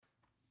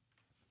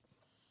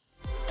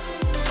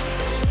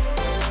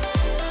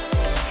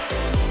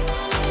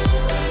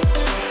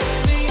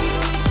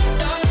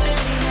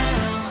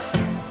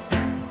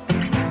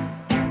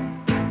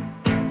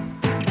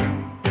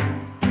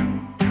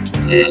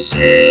This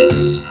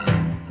is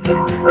the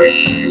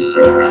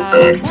Razor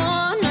Effect.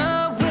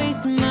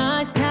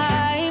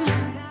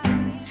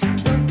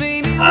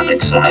 I'm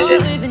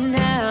excited.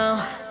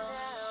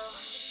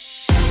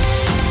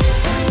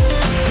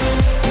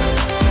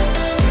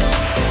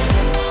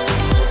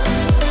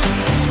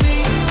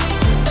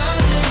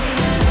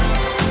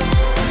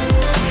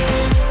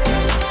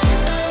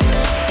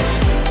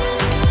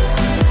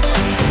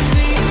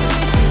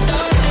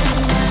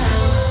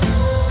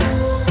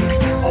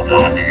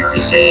 Hold on to your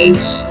seats.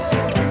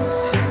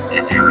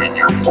 If you're in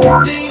your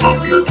Porsche,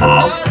 pump your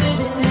top.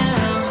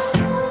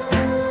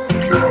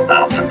 You're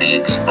about to be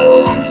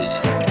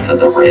exposed to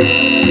the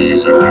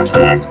Razor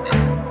Effect.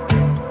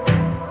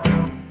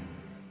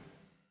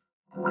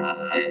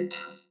 Right.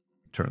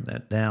 Turn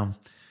that down.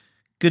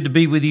 Good to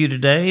be with you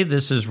today.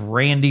 This is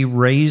Randy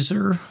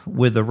Razor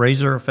with the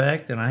Razor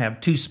Effect, and I have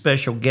two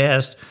special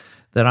guests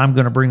that I'm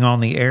going to bring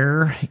on the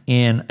air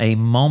in a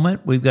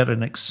moment. We've got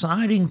an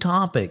exciting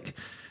topic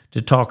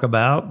to talk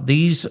about.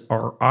 These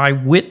are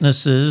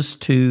eyewitnesses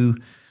to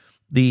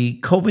the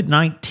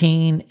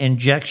COVID-19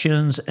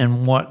 injections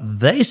and what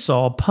they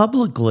saw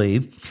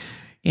publicly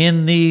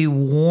in the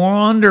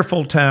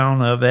wonderful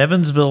town of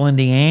Evansville,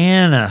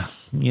 Indiana.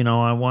 You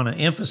know, I want to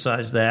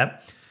emphasize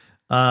that,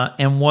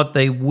 and what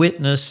they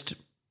witnessed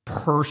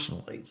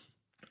personally.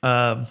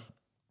 One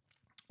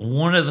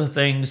of the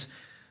things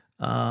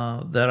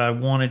that I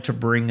wanted to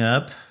bring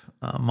up,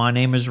 my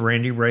name is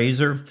Randy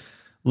Razor.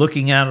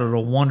 Looking out at a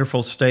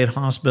wonderful state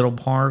hospital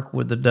park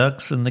with the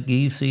ducks and the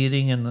geese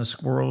eating and the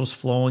squirrels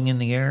flowing in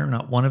the air.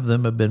 Not one of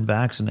them have been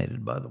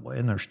vaccinated, by the way,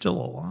 and they're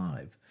still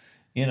alive,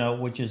 you know,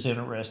 which is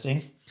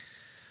interesting.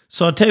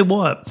 So I'll tell you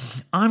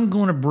what, I'm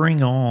going to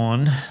bring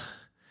on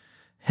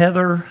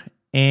Heather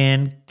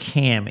and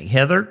Cammie.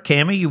 Heather,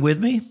 Cammie, you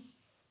with me?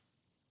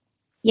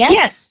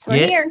 Yes, we're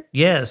here.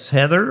 Yes,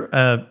 Heather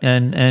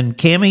and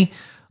Cammie,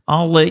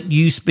 I'll let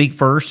you speak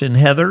first. And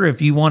Heather,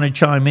 if you want to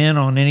chime in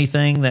on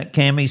anything that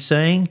Cammie's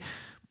saying,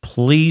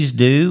 please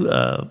do.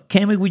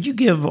 Cammie, would you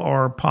give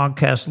our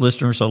podcast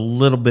listeners a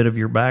little bit of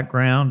your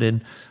background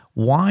and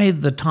why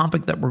the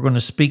topic that we're going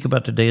to speak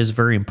about today is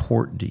very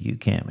important to you,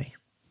 Cammie?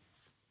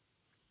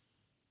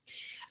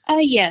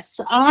 Yes,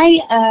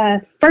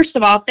 first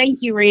of all,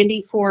 thank you,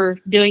 Randy, for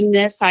doing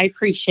this. I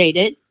appreciate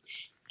it.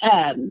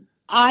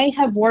 I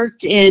have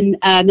worked in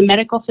the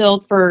medical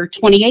field for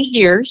 28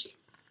 years.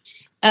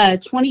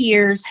 20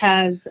 years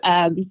has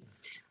at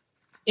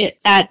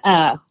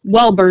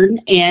Welborn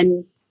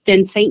and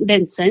then St.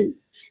 Vincent.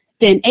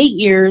 Then 8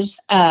 years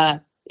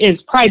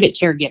is private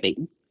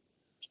caregiving.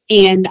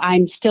 And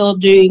I'm still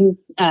doing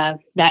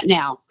that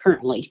now,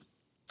 currently.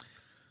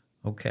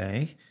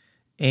 Okay.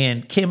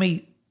 And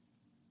Cammie,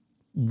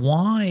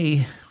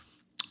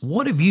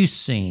 what have you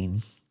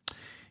seen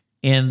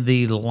in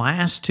the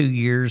last 2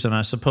 years? And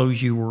I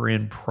suppose you were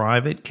in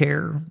private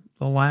care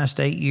the last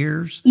 8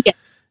 years? Yeah.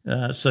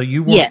 So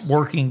you weren't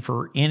working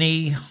for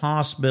any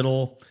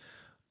hospital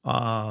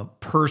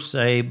per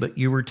se, but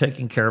you were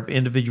taking care of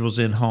individuals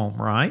in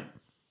home, right?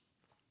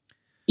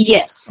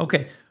 Yes.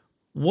 Okay.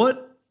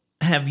 What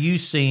have you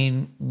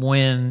seen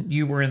when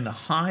you were in the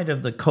height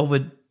of the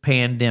COVID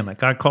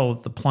pandemic? I call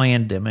it the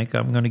plandemic.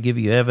 I'm going to give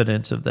you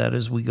evidence of that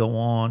as we go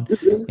on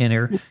in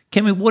here.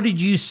 Cammie, what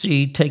did you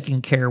see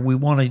taking care? We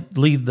want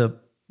to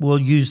we'll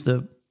use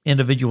the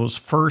individual's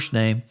first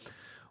name.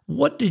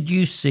 What did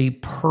you see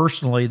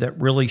personally that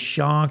really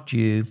shocked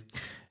you?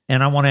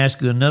 And I want to ask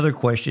you another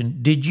question.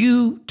 Did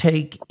you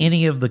take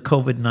any of the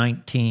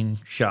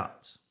COVID-19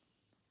 shots?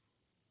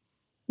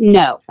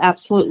 No,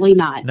 absolutely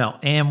not. No.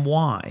 And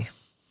why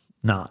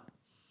not?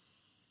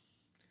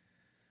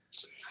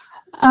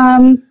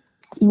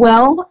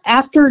 Well,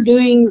 after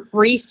doing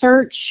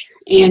research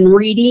and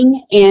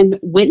reading and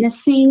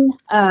witnessing,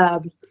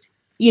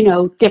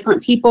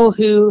 different people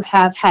who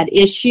have had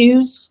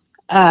issues,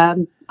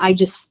 I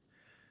just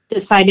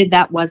decided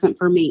that wasn't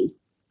for me.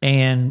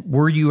 And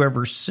were you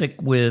ever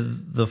sick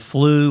with the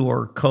flu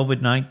or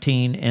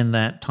COVID-19 in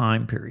that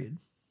time period?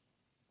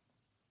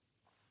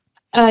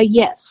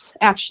 Yes,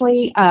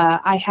 actually,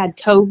 I had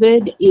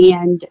COVID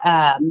and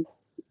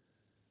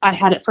I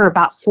had it for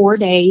about 4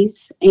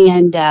 days,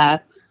 and I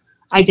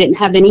didn't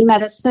have any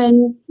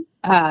medicine,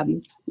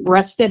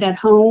 rested at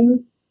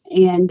home,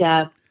 and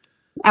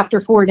after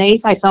 4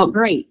 days, I felt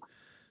great.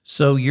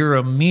 So your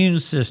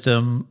immune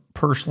system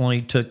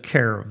personally took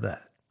care of that.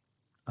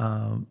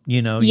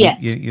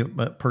 Yes. You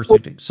personally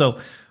did. So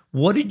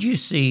what did you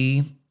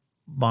see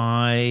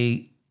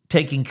by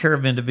taking care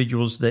of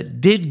individuals that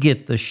did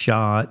get the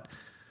shot?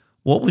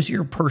 What was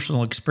your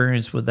personal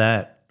experience with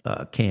that,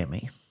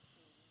 Cammie?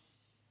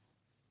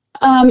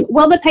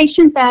 Well, the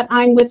patient that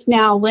I'm with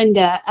now,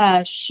 Linda,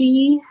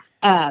 she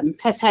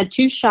has had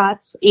 2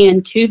 shots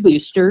and 2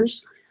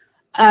 boosters.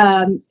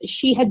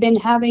 She had been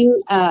having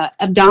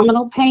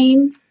abdominal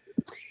pain,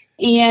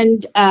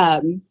 and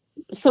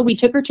so we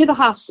took her to the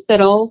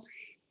hospital,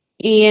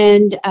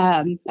 and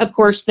of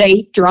course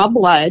they draw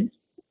blood,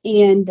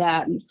 and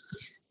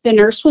the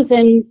nurse was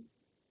in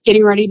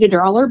getting ready to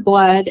draw her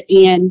blood,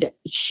 and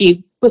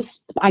she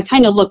I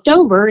kind of looked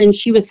over and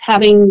she was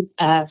having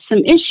some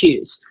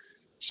issues.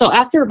 So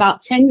after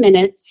about 10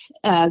 minutes,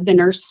 the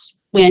nurse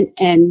went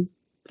and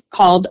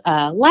called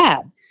a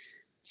lab.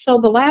 So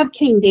the lab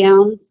came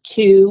down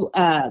to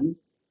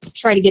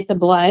try to get the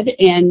blood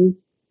and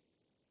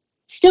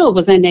still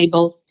was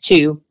unable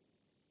to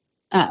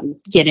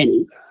get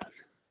any.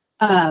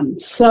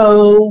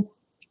 So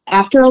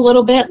after a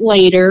little bit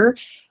later,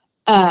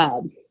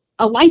 a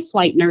life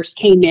flight nurse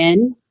came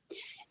in,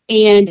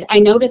 and I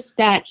noticed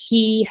that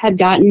he had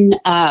gotten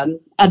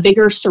a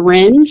bigger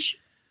syringe,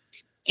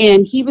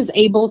 and he was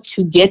able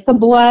to get the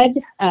blood,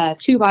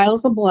 2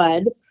 vials of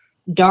blood,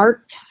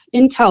 dark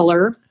in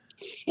color.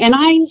 And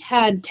I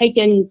had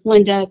taken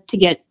Linda to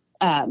get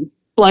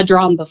blood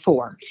drawn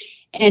before,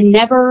 and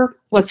never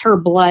was her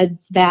blood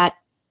that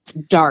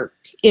dark.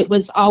 It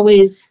was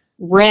always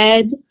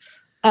red.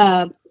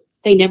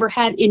 They never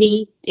had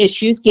any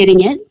issues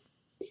getting it.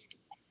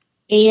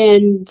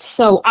 And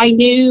so I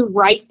knew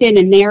right then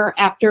and there,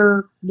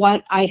 after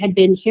what I had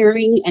been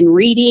hearing and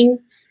reading,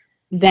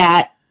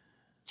 that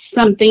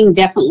something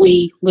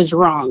definitely was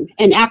wrong.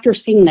 And after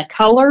seeing the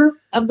color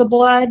of the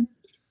blood,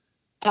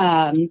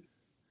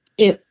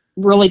 it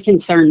really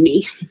concerned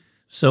me.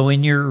 So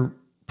in your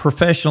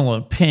professional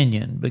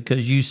opinion,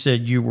 because you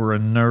said you were a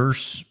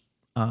nurse,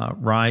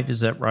 right? Is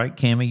that right,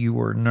 Cammie? You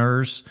were a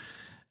nurse?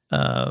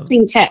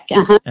 Tech,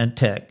 And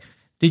tech.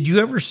 Did you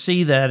ever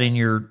see that in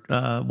your,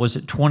 was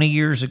it 20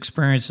 years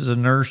experience as a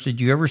nurse?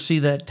 Did you ever see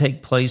that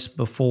take place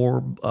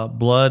before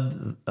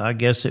blood? I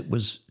guess it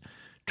was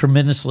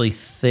tremendously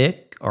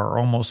thick or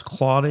almost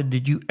clotted.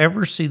 Did you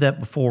ever see that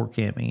before,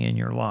 Cammie, in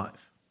your life?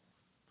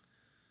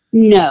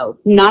 No,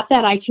 not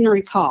that I can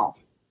recall.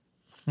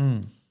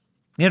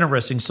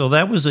 Interesting. So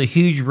that was a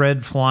huge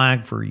red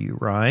flag for you,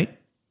 right?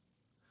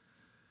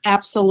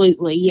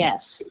 Absolutely,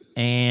 yes.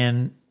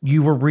 And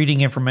you were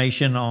reading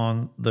information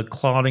on the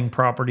clotting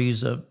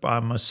properties of,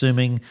 I'm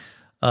assuming,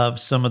 of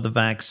some of the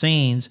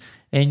vaccines,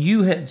 and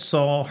you had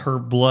saw her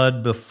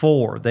blood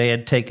before. They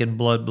had taken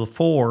blood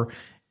before,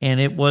 and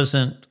it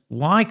wasn't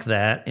like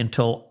that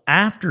until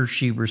after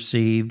she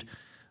received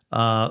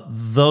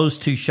those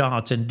 2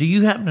 shots. And do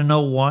you happen to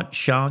know what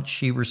shots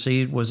she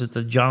received? Was it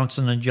the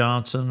Johnson &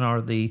 Johnson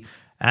or the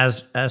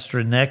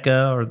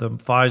AstraZeneca or the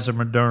Pfizer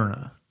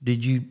Moderna?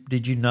 Did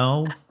you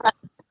know?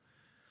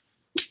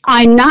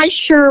 I'm not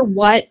sure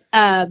what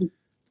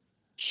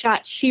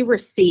shot she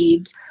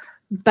received,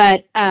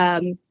 but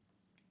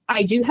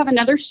I do have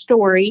another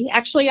story.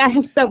 Actually, I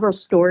have several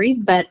stories,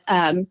 but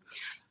my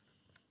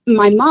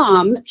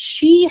mom,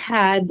 she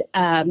had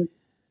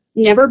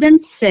never been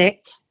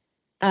sick.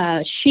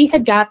 She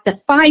had got the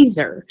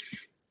Pfizer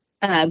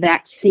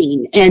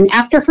vaccine, and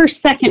after her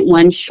second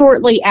one,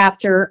 shortly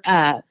after,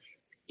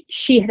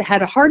 she had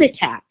had a heart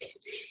attack.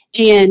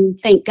 And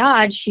thank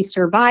God she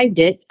survived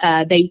it.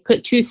 They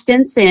put 2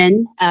 stents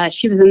in.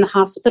 She was in the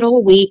hospital a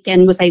week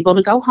and was able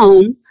to go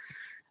home.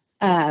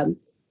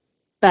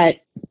 But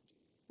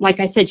like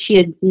I said, she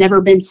had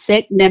never been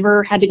sick,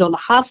 never had to go to the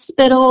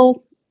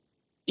hospital,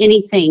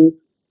 anything.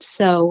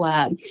 So,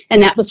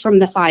 and that was from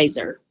the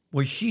Pfizer.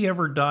 Was she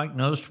ever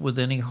diagnosed with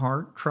any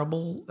heart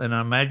trouble? And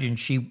I imagine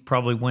she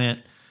probably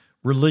went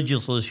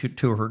religiously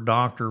to her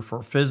doctor for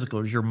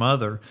physicals, your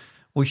mother.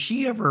 Was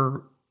she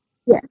ever...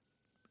 Yeah.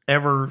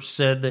 Ever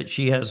said that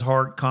she has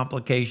heart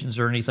complications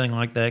or anything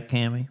like that,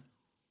 Cammie?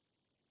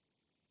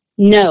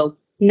 No,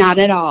 not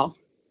at all.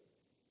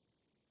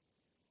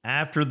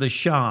 After the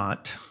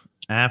shot,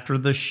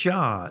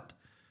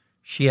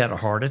 she had a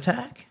heart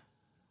attack?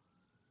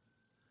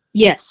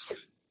 Yes.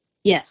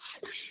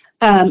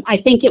 I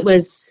think it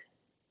was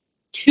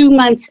 2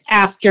 months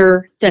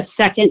after the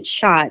second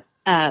shot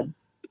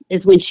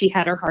is when she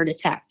had her heart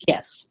attack.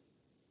 Yes.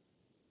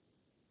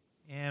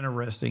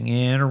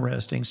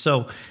 Interesting.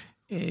 So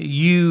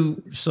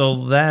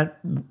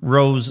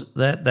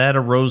that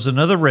arose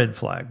another red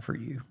flag for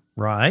you,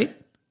 right?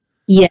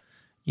 Yeah.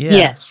 Yeah.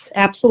 Yes,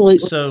 absolutely.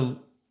 So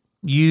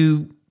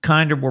you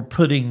kind of were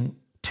putting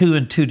 2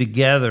 and 2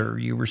 together.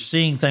 You were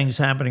seeing things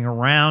happening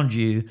around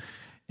you,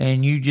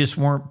 and you just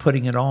weren't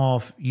putting it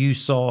off. You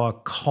saw a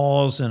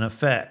cause and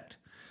effect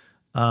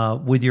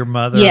with your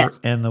mother.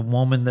 Yes. And the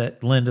woman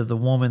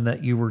that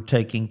you were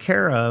taking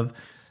care of.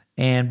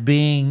 And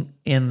being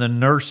in the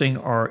nursing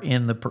or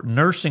in the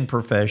nursing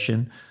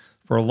profession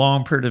for a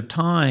long period of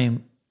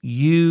time,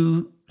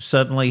 you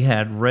suddenly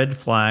had red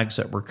flags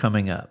that were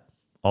coming up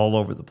all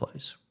over the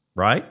place,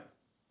 right?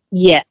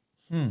 Yeah.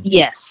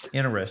 Yes.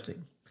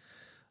 Interesting.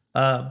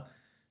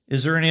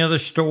 Is there any other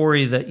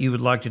story that you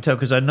would like to tell?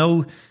 Because I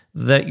know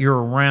that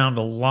you're around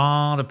a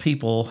lot of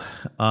people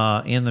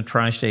in the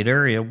tri-state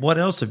area. What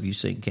else have you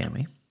seen,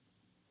 Cammie?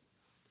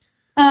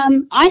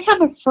 I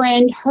have a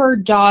friend, her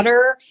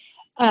daughter,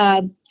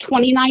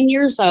 29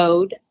 years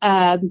old.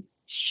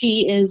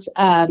 She is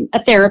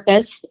a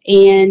therapist,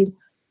 and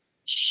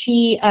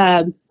she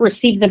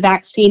received the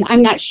vaccine.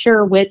 I'm not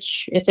sure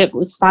which, if it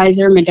was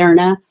Pfizer,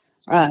 Moderna.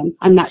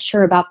 I'm not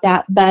sure about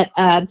that. But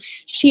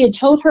she had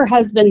told her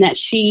husband that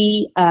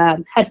she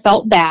had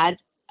felt bad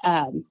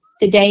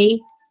the day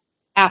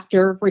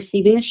after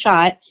receiving the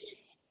shot.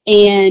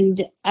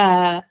 And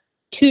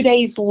 2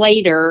 days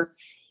later,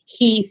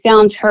 he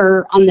found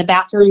her on the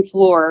bathroom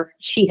floor.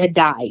 She had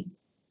died.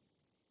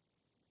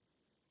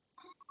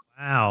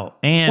 Wow.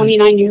 And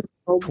 29 years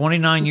old.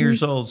 29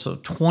 years old. So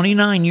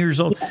 29 years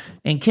old. Yeah.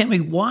 And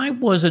Kimmy, why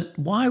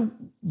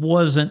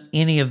wasn't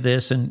any of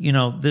this, and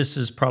this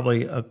is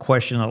probably a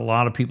question a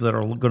lot of people that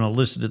are going to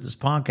listen to this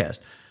podcast.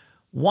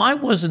 Why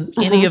wasn't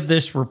any of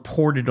this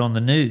reported on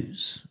the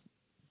news?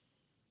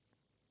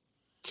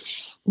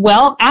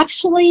 Well,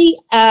 actually,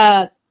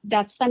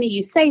 that's funny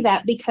you say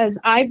that, because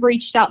I've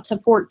reached out to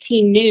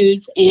 14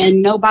 News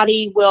and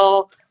nobody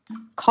will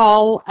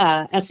call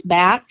us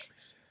back.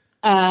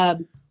 I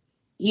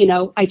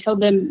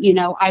told them,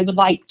 I would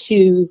like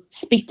to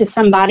speak to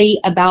somebody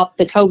about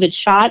the COVID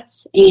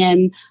shots,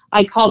 and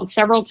I called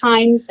several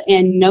times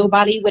and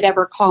nobody would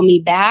ever call me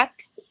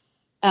back.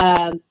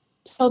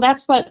 So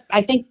that's what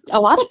I think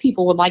a lot of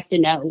people would like to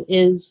know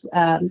is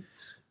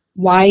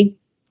why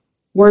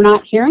we're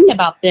not hearing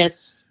about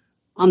this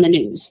on the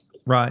news.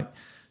 Right.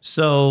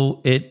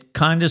 So it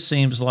kind of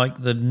seems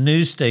like the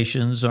news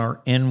stations are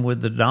in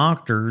with the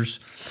doctors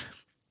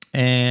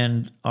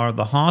and are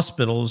the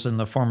hospitals and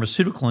the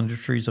pharmaceutical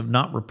industries of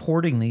not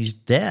reporting these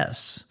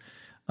deaths.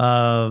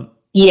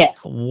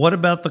 Yes. What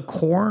about the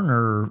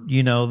coroner,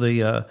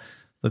 the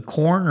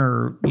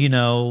coroner,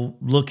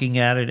 looking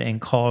at it and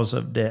cause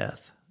of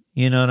death,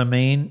 you know what I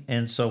mean?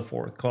 And so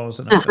forth, cause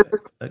and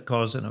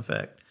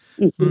effect.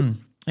 Mm-hmm.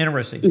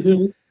 Interesting.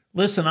 Mm-hmm.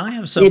 Listen, I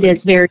have something.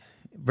 It is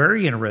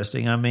very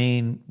interesting. I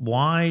mean,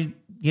 why,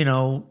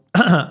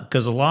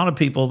 because a lot of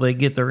people, they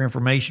get their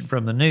information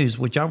from the news,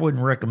 which I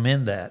wouldn't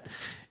recommend that.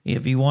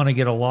 If you want to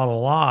get a lot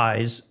of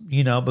lies,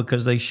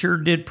 because they sure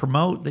did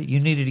promote that you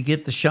needed to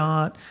get the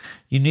shot,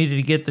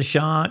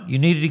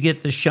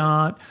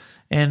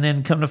 and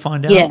then come to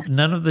find out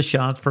none of the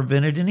shots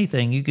prevented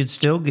anything. You could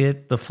still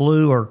get the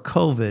flu or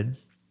COVID.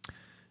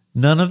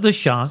 None of the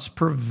shots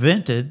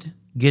prevented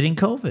getting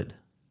COVID.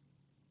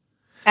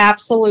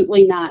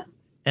 Absolutely not.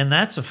 And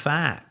that's a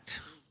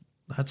fact.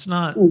 That's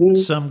not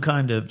some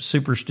kind of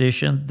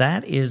superstition.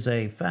 That is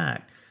a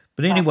fact.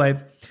 But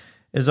anyway,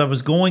 as I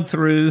was going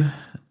through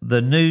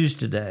the news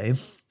today,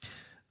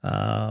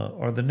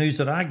 or the news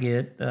that I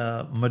get,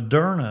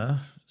 Moderna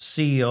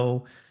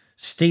CEO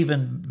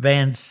Stephen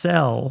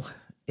Vancell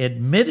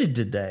admitted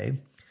today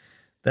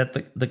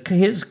that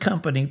his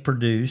company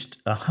produced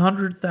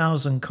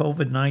 100,000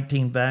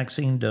 COVID-19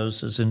 vaccine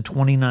doses in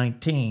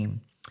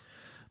 2019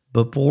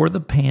 before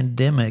the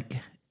pandemic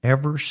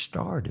ever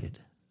started.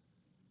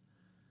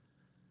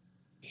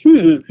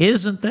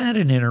 Isn't that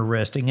an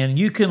interesting? And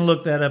you can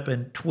look that up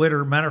in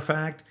Twitter. Matter of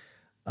fact,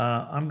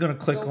 I'm going to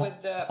click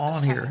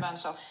on here.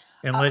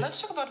 And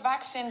let's talk about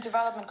vaccine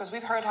development, because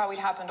we've heard how it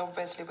happened,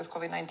 obviously, with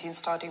COVID-19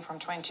 starting from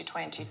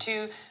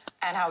 2022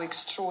 and how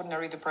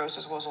extraordinary the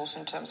process was also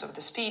in terms of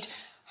the speed.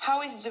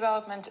 How is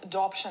development,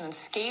 adoption, and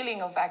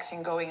scaling of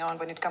vaccine going on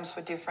when it comes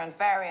for different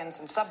variants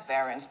and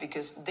subvariants?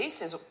 Because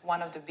this is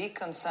one of the big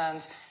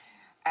concerns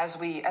as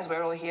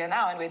we're all here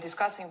now and we're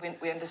discussing.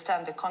 We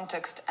understand the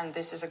context, and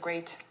this is a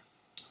great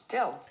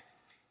deal.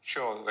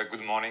 Sure. Well,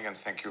 good morning, and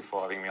thank you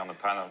for having me on the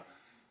panel.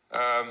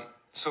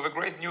 So the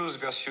great news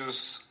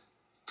versus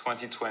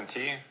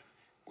 2020,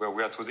 where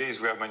we are today,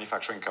 is we have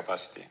manufacturing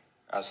capacity.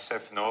 As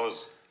Seth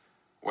knows,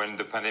 when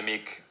the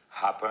pandemic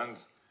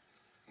happened,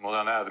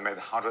 Moderna had made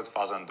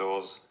 100,000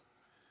 doses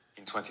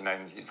in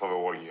 2019 for the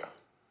whole year.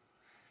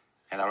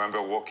 And I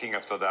remember walking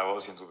after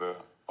Davos into the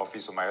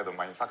office of my head of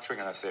manufacturing,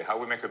 and I say, how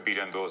we make 1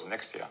 billion doses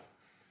next year?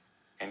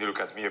 And they look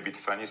at me a bit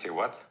funny, say,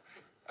 what?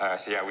 I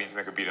say, yeah, we need to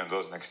make 1 billion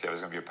doses next year.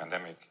 There's going to be a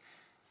pandemic.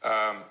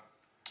 And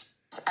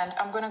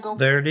I'm going to go...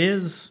 There it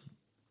is.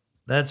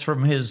 That's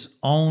from his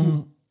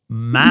own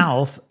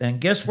mouth.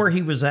 And guess where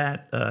he was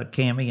at,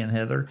 Cammie and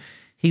Heather?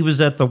 He was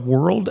at the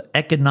World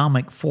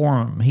Economic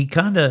Forum. He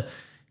kind of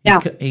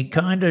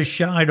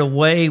shied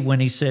away when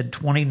he said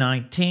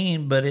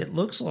 2019, but it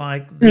looks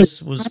like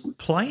this was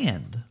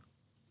planned.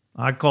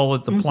 I call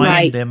it the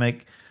plandemic.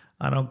 Right.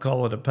 I don't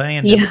call it a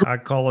pandemic. Yeah. I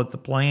call it the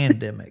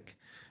plandemic.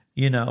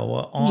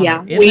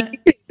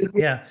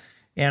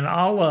 And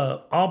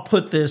I'll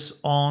put this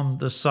on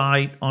the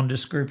site on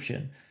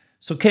description.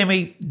 So,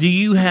 Cammie, do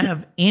you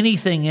have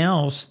anything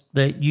else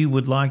that you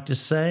would like to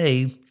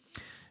say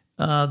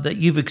that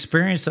you've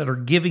experienced that are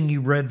giving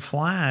you red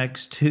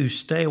flags to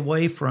stay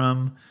away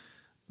from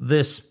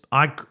this,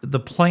 the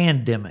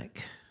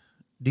plandemic?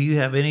 Do you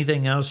have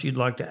anything else you'd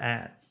like to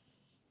add?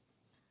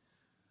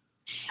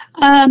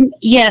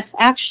 Yes,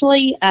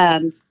 actually,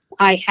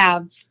 I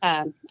have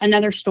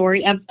another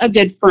story of a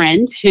good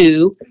friend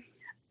who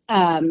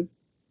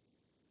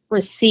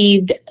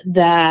received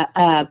the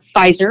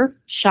Pfizer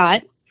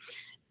shot,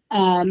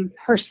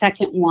 her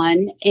second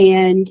one,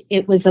 and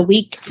it was a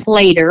week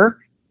later.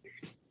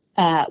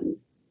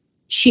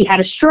 She had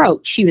a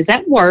stroke. She was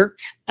at work.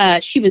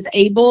 She was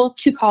able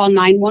to call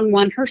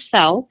 911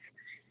 herself,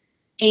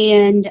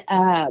 and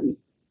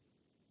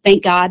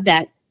thank God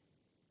that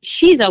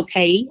she's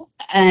okay.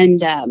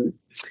 And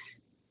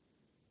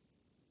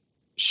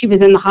she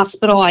was in the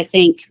hospital, I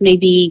think,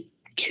 maybe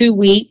 2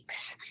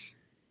 weeks.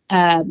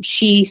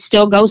 She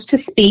still goes to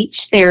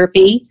speech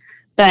therapy,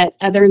 but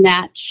other than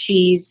that,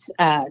 she's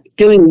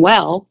doing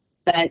well,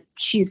 but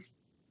she's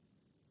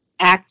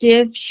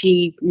active.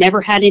 She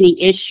never had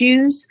any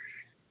issues.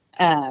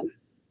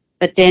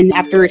 But then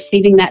after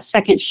receiving that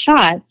second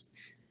shot,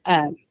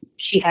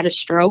 she had a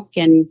stroke,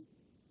 and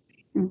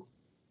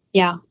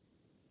yeah.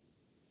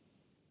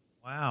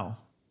 Wow.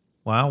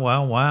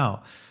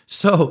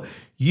 So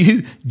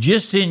you,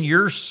 just in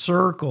your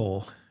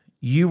circle,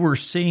 you were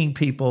seeing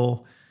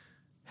people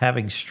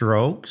having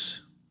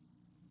strokes,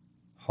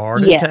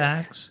 heart Yes.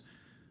 attacks,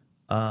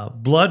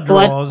 blood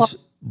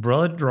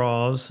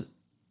draws,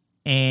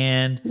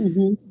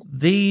 and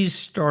these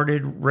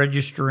started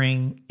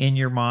registering in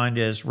your mind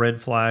as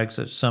red flags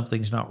that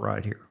something's not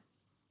right here.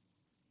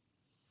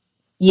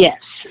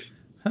 Yes.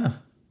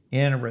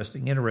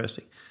 Interesting.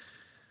 Interesting.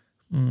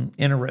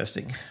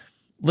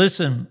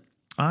 Listen,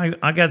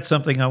 I got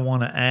something I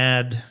want to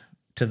add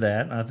to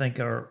that. I think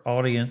our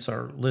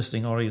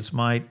listening audience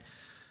might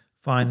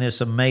find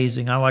this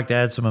amazing. I like to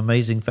add some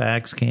amazing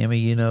facts,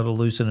 Cammie, to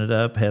loosen it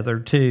up. Heather,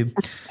 too.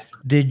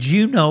 Did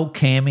you know,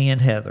 Cammie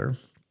and Heather,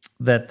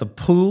 that the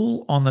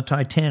pool on the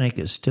Titanic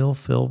is still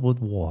filled with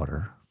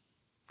water?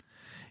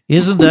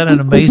 Isn't that an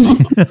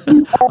amazing?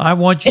 I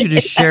want you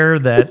to share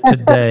that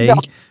today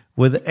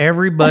with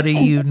everybody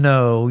you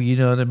know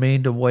what I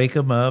mean, to wake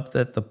them up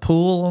that the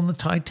pool on the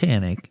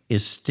Titanic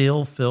is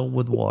still filled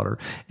with water.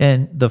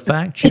 And the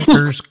fact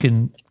checkers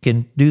can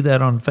do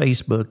that on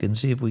Facebook and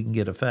see if we can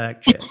get a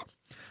fact check.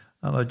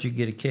 I'll let you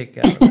get a kick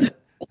out of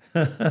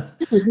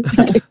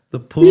that. The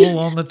pool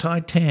on the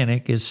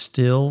Titanic is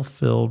still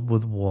filled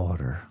with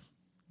water.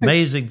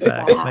 Amazing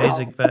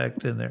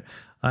fact in there.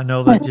 I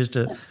know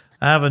that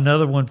I have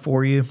another one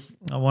for you.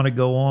 I want to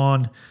go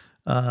on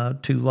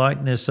to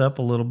lighten this up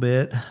a little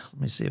bit. Let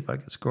me see if I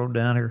can scroll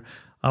down here.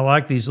 I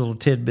like these little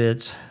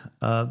tidbits.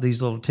 I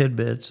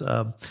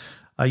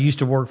used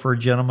to work for a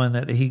gentleman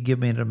that he'd give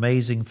me an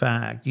amazing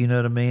fact, you know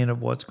what I mean,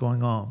 of what's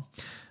going on.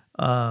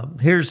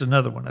 Here's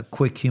another one, a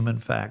quick human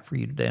fact for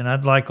you today. And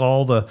I'd like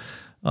all the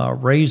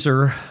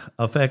Razor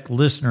Effect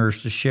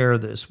listeners to share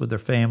this with their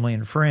family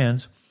and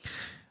friends.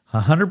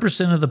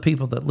 100% of the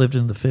people that lived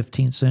in the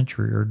 15th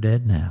century are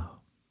dead now.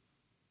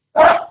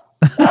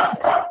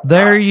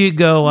 There you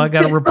go. I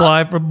got a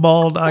reply from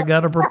Bald. I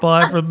got a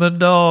reply from the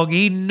dog.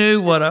 He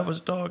knew what I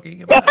was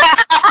talking about.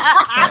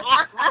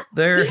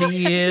 There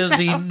he is.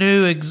 He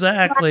knew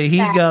exactly. He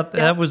got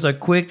that was a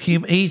quick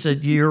he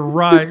said, "You're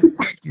right.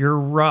 You're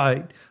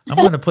right." I'm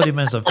going to put him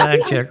as a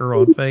fact checker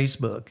on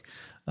Facebook.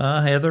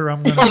 Heather,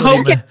 I'm going to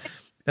put him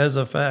as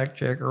a fact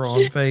checker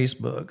on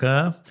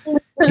Facebook.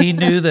 He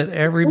knew that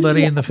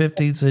everybody in the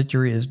 15th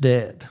century is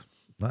dead.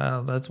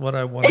 Wow, that's what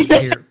I wanted to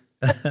hear.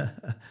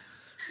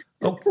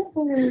 Okay.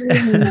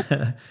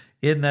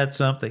 Isn't that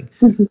something?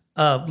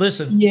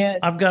 Listen, Yes.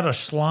 I've got a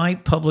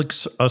slight public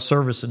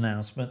service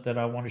announcement that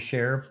I want to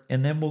share,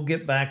 and then we'll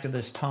get back to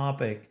this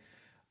topic.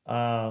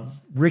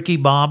 Ricky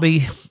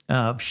Bobby,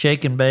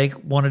 Shake and Bake,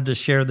 wanted to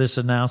share this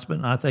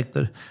announcement. I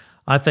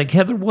think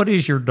Heather, what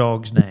is your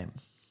dog's name?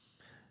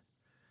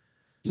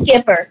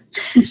 Skipper.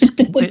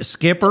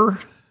 Skipper?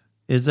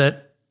 Is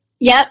that?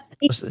 Yep.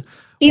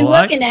 He's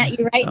looking at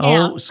you right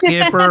now. Oh,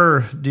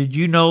 Skipper, did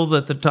you know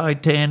that the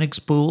Titanic's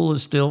pool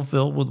is still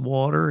filled with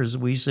water as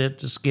we sit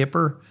to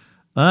Skipper?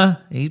 Huh?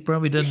 He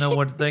probably doesn't know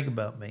what to think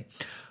about me.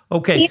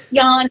 Okay. He's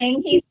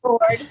yawning. He's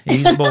bored.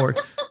 He's bored.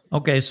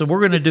 Okay, so we're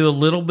going to do a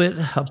little bit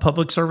of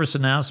public service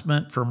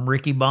announcement from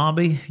Ricky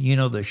Bobby,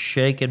 the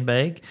Shake and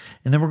Bake,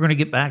 and then we're going to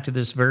get back to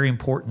this very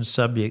important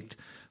subject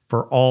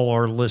for all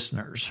our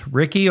listeners.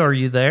 Ricky, are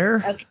you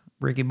there? Okay.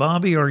 Ricky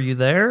Bobby, are you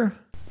there?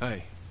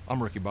 Hey,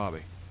 I'm Ricky Bobby.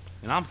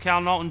 And I'm Cal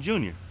Naughton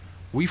Jr.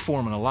 We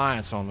form an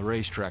alliance on the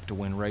racetrack to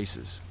win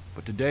races.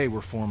 But today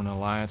we're forming an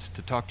alliance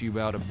to talk to you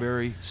about a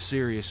very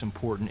serious,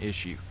 important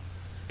issue.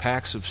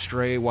 Packs of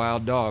stray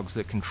wild dogs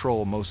that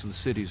control most of the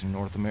cities in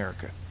North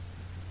America.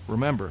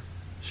 Remember,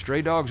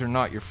 stray dogs are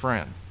not your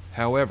friend.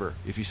 However,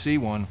 if you see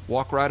one,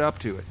 walk right up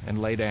to it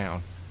and lay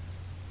down.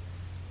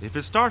 If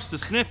it starts to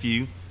sniff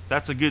you,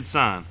 that's a good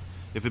sign.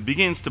 If it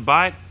begins to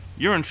bite,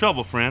 you're in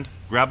trouble, friend.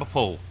 Grab a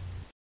pole.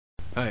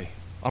 Hey,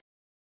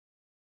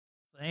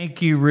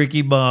 Thank you,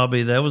 Ricky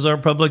Bobby. That was our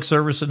public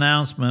service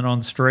announcement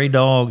on stray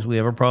dogs. We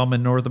have a problem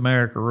in North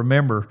America.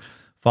 Remember,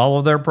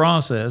 follow their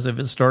process. If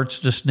it starts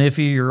to sniff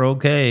you, you're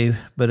okay.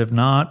 But if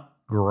not,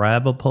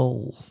 grab a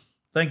pole.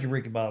 Thank you,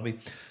 Ricky Bobby.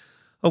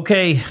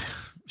 Okay,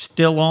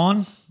 still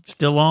on?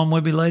 Still on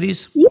with me,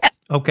 ladies? Yeah.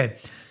 Okay.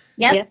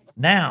 Yep. Yes.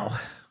 Now,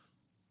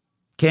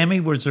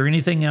 Cammie, was there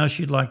anything else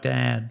you'd like to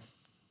add?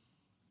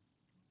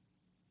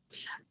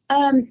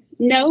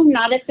 No,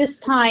 not at this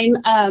time.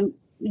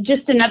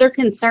 Just another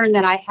concern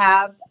that I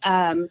have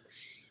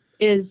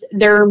is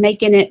they're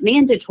making it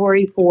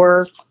mandatory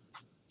for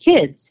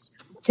kids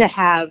to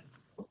have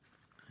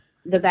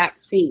the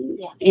vaccine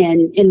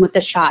and with the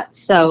shot.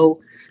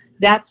 So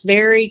that's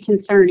very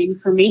concerning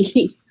for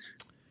me.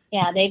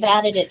 Yeah, they've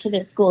added it to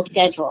the school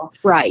schedule.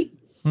 Right.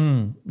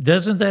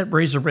 Doesn't that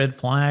raise a red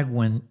flag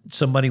when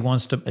somebody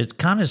wants to? It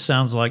kind of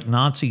sounds like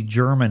Nazi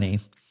Germany,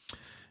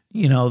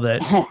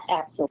 that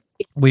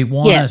Absolutely. we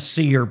want to Yes.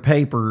 see your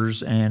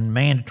papers and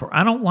mandatory.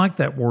 I don't like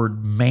that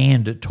word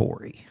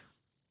mandatory.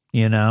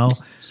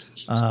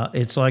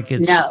 It's like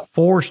it's No.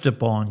 forced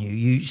upon you.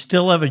 You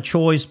still have a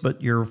choice,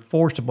 but you're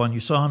forced upon you.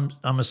 So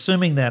I'm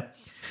assuming that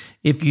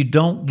if you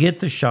don't get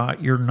the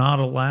shot, you're not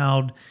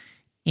allowed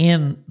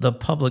in the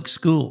public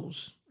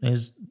schools.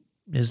 Is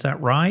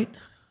that right?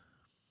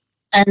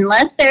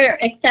 Unless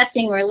they're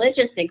accepting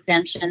religious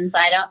exemptions,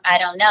 I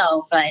don't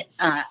know, but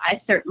I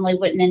certainly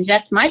wouldn't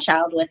inject my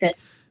child with it.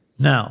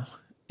 No.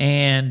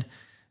 And,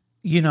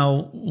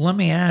 let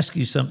me ask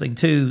you something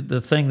too.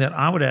 The thing that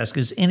I would ask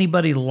is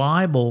anybody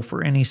liable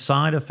for any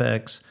side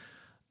effects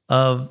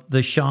of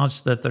the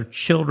shots that their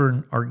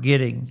children are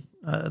getting?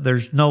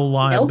 There's no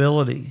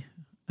liability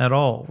at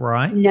all,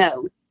 right?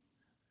 No.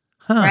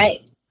 Huh.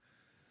 Right.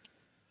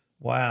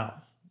 Wow.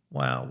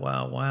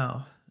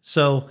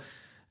 So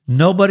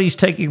nobody's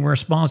taking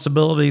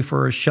responsibility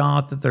for a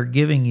shot that they're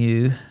giving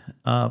you,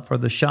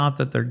 but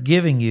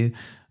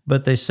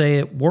they say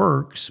it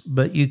works,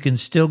 but you can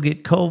still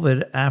get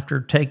COVID after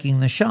taking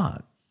the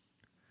shot.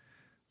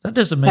 That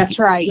doesn't make That's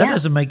right, That yeah.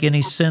 doesn't make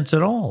any sense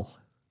at all.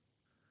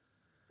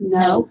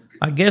 No.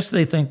 I guess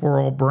they think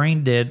we're all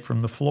brain dead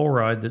from the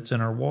fluoride that's in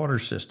our water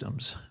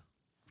systems.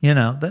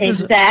 That doesn't,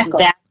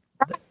 Exactly.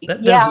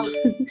 that Yeah.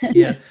 doesn't,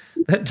 yeah,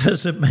 that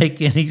doesn't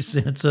make any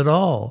sense at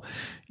all.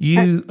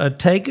 You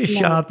take a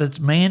shot that's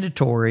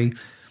mandatory,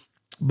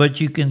 but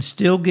you can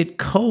still get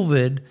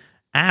COVID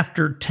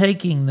after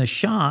taking the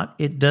shot.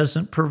 It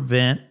doesn't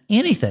prevent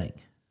anything.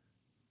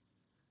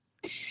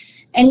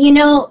 And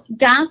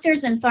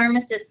doctors and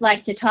pharmacists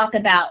like to talk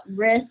about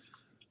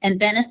risks and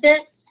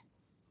benefits.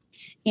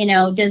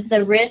 Does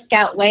the risk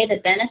outweigh the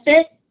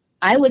benefit?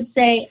 I would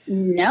say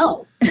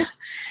no.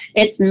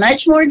 It's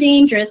much more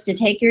dangerous to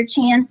take your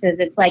chances.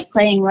 It's like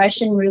playing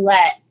Russian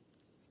roulette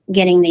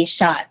getting these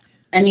shots.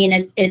 I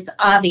mean, it's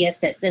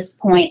obvious at this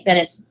point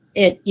that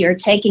you're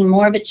taking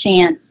more of a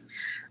chance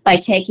by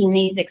taking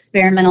these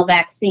experimental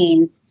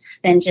vaccines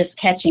than just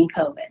catching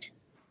COVID.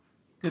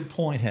 Good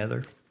point,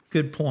 Heather.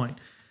 Good point.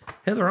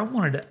 Heather, I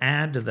wanted to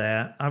add to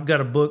that. I've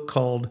got a book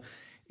called,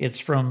 it's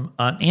from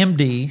an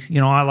MD.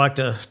 I like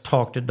to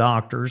talk to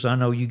doctors. I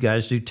know you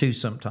guys do too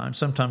sometimes.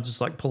 Sometimes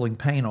it's like pulling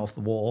paint off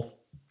the wall.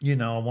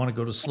 I want to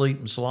go to sleep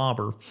and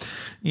slobber.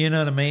 You know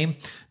what I mean?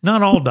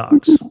 Not all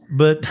docs,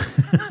 but,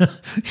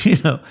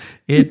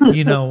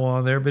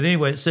 on there. But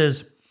anyway, it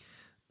says,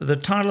 the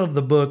title of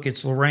the book,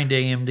 it's Lorraine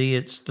Day,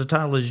 MD. The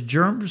title is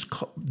Germs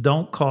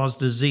Don't Cause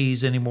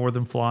Disease Any More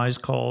Than Flies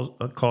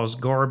Cause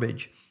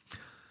Garbage.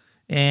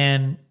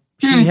 And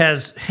she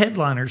has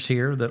headliners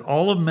here that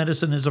all of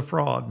medicine is a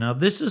fraud. Now,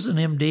 this is an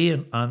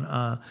MD,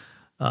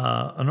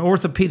 an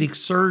orthopedic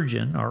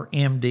surgeon, or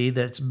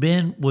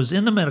MD, was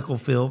in the medical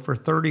field for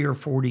 30 or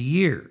 40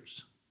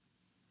 years.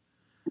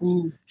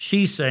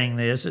 She's saying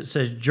this. It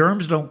says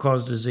germs don't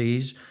cause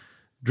disease.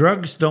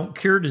 Drugs don't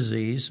cure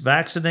disease.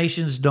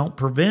 Vaccinations don't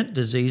prevent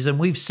disease. And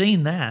we've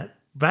seen that.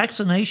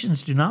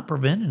 Vaccinations do not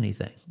prevent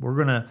anything. We're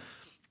going to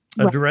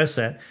address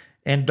that.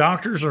 And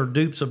doctors are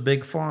dupes of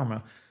big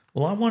pharma.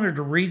 Well, I wanted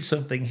to read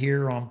something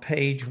here on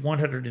page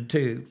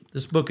 102.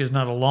 This book is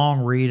not a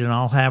long read, and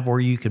I'll have where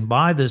you can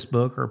buy this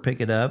book or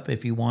pick it up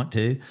if you want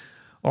to,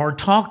 or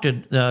talk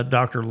to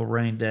Dr.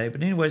 Lorraine Day.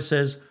 But anyway, it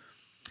says,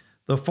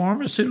 the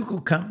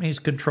pharmaceutical companies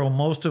control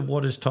most of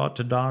what is taught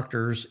to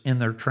doctors in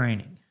their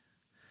training.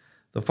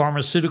 The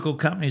pharmaceutical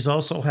companies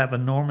also have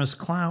enormous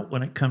clout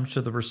when it comes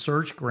to the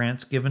research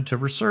grants given to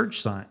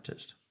research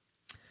scientists.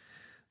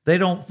 They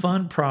don't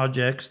fund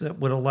projects that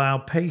would allow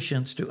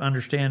patients to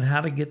understand how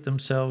to get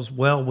themselves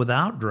well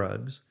without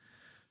drugs,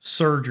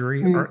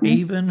 surgery, or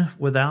even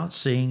without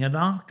seeing a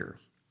doctor.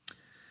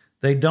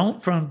 They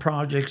don't fund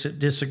projects that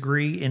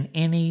disagree in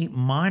any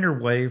minor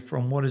way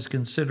from what is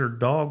considered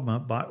dogma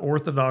by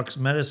orthodox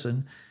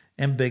medicine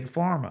and big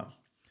pharma.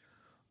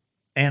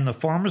 And the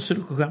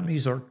pharmaceutical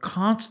companies are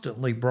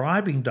constantly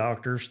bribing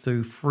doctors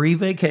through free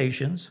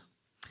vacations,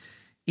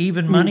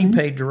 even money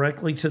paid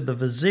directly to the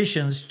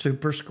physicians to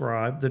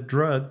prescribe the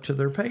drug to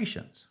their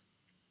patients.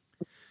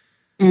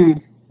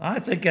 I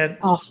think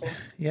Awful.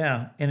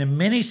 yeah. And in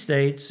many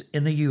states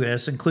in the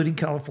U.S., including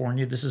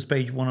California, this is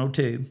page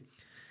 102,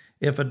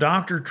 if a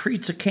doctor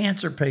treats a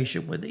cancer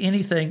patient with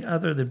anything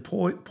other than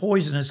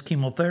poisonous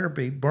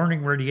chemotherapy,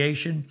 burning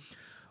radiation,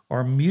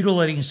 or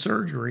mutilating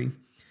surgery,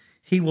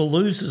 he will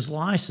lose his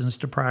license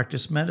to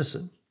practice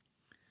medicine.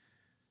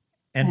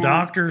 And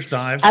doctors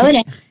dive.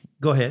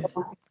 Go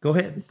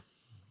ahead.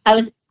 I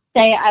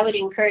would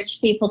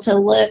encourage people to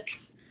look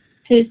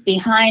who's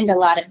behind a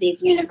lot of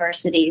these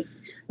universities.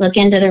 Look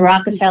into the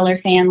Rockefeller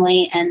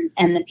family and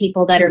the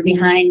people that are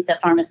behind the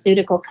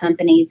pharmaceutical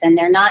companies, and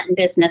they're not in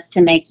business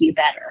to make you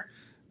better.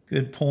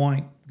 Good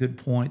point.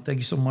 Thank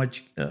you so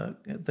much.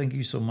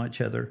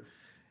 Heather.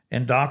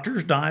 And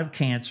doctors die of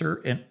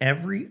cancer and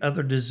every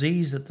other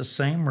disease at the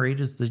same rate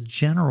as the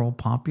general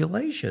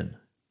population.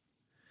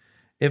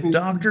 If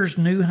doctors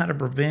knew how to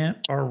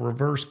prevent or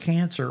reverse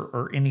cancer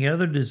or any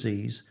other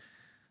disease,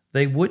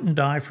 they wouldn't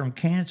die from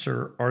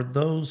cancer or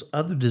those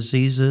other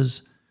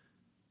diseases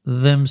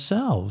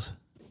themselves.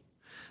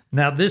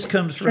 Now, this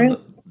comes from,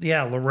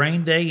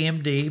 Lorraine Day,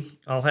 MD.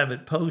 I'll have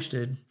it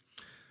posted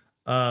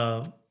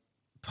on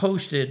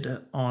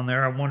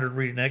there. I wanted to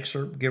read an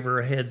excerpt, give her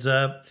a heads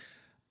up.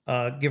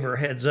 I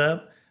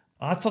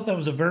thought that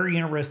was a very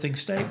interesting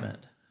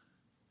statement.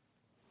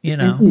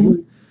 Yeah.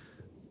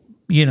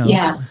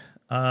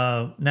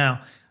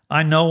 Now,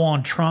 I know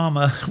on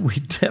trauma, we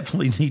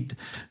definitely need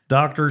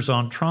doctors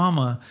on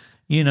trauma.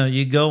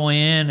 You go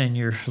in and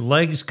your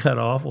leg's cut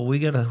off. Well, we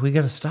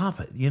gotta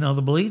stop it.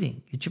 The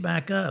bleeding, get you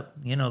back up.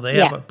 They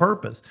have a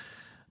purpose.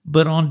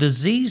 But on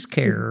disease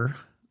care,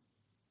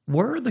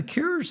 where are the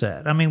cures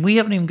at? I mean, we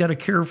haven't even got a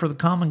cure for the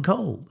common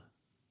cold.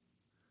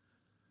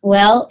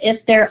 Well,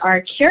 if there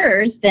are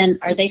cures, then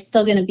are they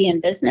still going to be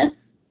in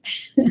business?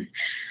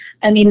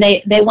 I mean,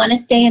 they want to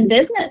stay in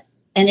business.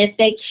 And if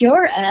they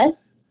cure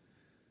us,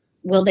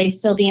 will they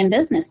still be in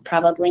business?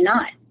 Probably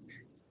not.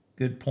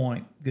 Good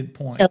point.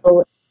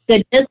 So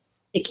good business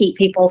to keep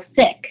people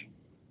sick.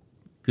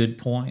 Good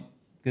point.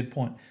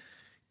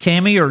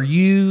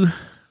 Cammie,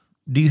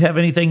 do you have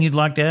anything you'd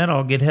like to add?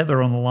 I'll get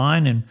Heather on the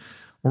line, and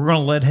we're going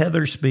to let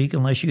Heather speak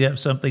unless you have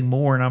something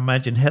more. And I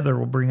imagine Heather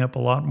will bring up a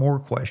lot more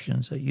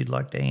questions that you'd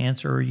like to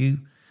answer. Are you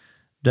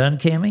done,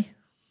 Cammie?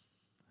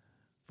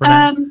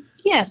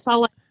 Yes,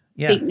 I'll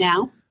speak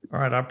now. All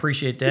right, I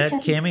appreciate that,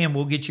 Okay. Cammie, and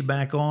we'll get you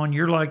back on.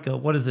 You're like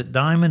what is it,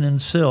 diamond and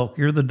silk?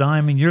 You're the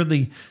diamond. You're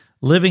the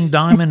living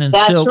diamond and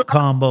silk right.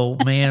 combo,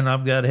 man.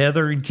 I've got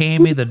Heather and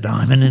Cammie, the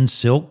diamond and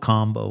silk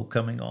combo,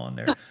 coming on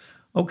there.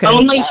 Okay.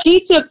 Only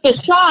she took the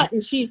shot,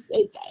 and she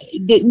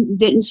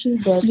didn't she?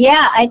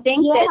 Yeah, I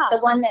think that the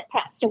one that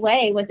passed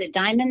away, was it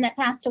Diamond that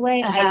passed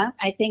away? Uh-huh.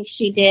 I think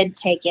she did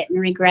take it and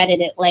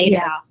regretted it later.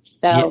 Yeah.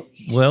 So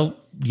I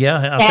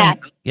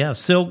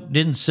think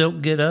didn't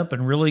Silk get up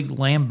and really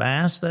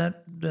lambast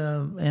that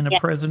in a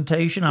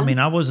presentation? I mean,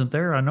 I wasn't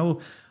there. I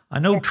know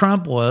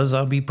Trump was.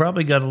 He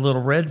probably got a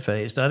little red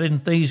faced. I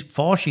didn't think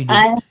Fauci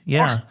did.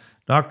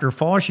 Dr.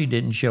 Fauci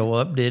didn't show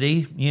up, did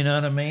he? You know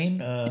what I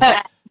mean?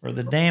 Or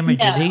the damage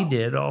that he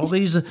did. All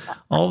these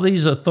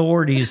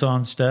authorities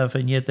on stuff,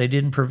 and yet they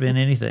didn't prevent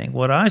anything.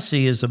 What I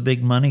see is a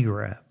big money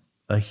grab,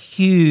 a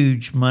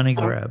huge money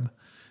grab,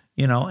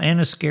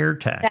 and a scare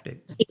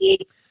tactic.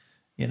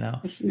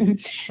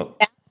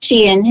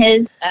 Fauci and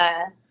his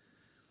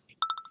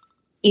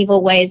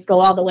evil ways go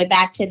all the way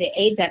back to the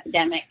AIDS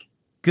epidemic.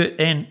 Good.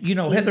 And,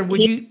 Heather,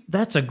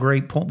 that's a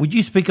great point. Would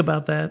you speak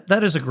about that?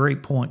 That is a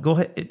great point. Go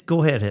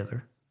ahead,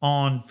 Heather,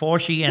 on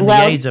Fauci and the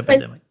AIDS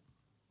epidemic.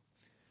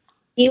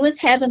 He was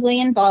heavily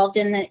involved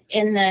in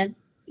the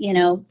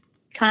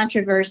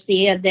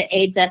controversy of the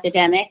AIDS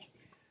epidemic.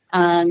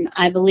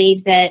 I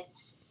believe that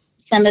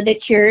some of the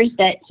cures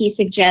that he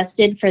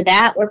suggested for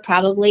that were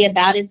probably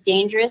about as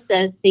dangerous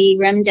as the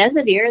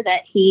remdesivir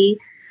that he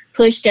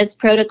pushed as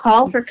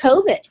protocol for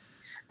COVID.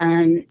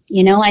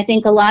 I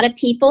think a lot of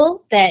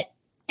people that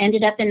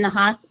ended up in the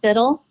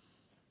hospital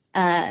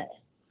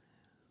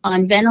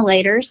on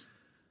ventilators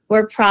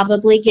were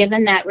probably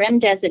given that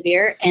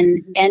remdesivir,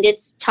 and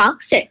it's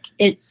toxic.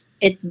 It's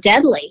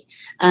deadly.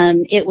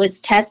 It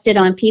was tested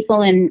on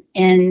people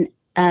in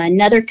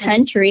another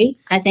country.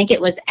 I think it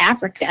was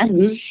Africa,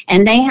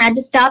 and they had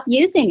to stop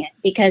using it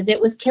because it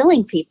was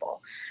killing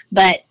people.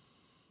 But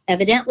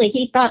evidently,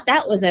 he thought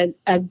that was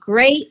a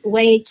great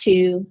way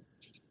to,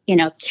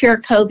 cure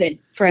COVID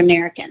for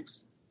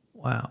Americans.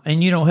 Wow.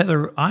 And,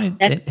 Heather and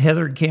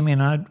Cammie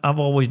and I've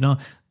always known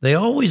they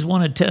always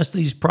want to test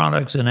these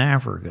products in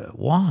Africa.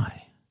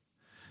 Why?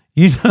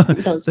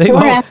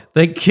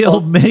 They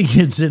killed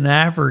millions in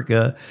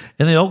Africa,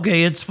 and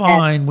it's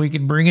fine. We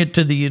can bring it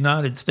to the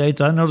United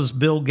States. I noticed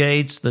Bill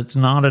Gates, that's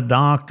not a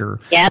doctor.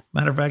 Yep.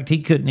 Matter of fact,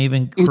 he couldn't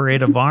even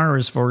create a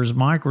virus for his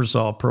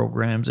Microsoft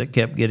programs that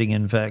kept getting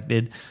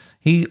infected.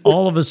 He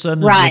all of a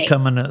sudden has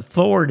become an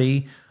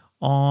authority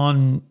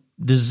on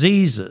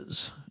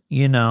diseases.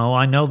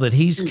 I know that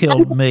he's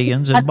killed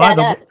millions. And by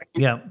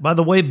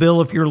the way, Bill,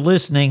 if you're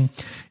listening,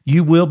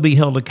 you will be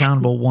held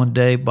accountable one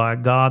day by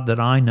God that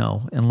I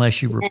know,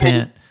 unless you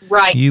repent.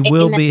 Right. You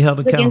will be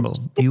held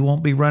accountable. You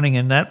won't be running.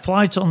 And that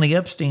flight's on the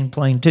Epstein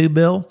plane too,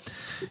 Bill.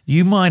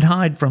 You might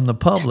hide from the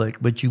public,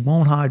 but you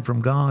won't hide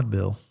from God,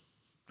 Bill.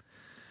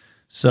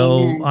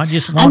 So Amen. I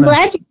just want I'm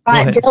glad you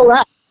brought Bill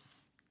up.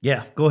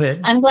 Yeah, go ahead.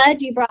 I'm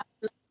glad you brought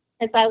him up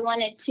because I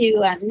wanted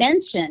to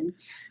mention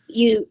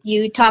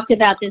you talked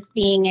about this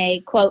being a,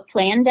 quote,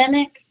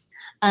 plandemic.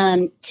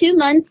 2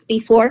 months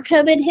before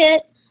COVID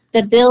hit,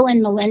 the Bill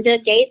and Melinda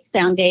Gates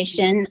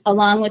Foundation,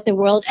 along with the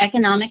World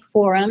Economic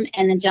Forum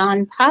and the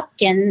Johns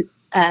Hopkins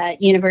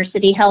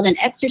University, held an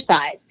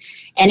exercise,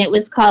 and it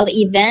was called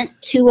Event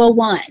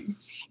 201.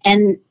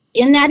 And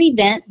in that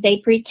event, they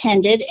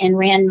pretended and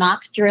ran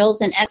mock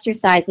drills and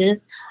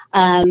exercises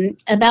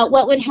about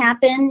what would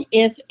happen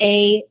if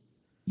a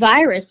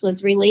virus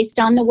was released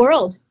on the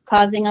world,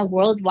 causing a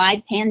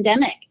worldwide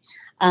pandemic.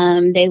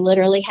 They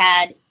literally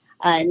had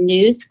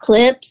news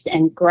clips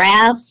and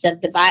graphs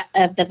of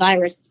the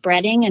virus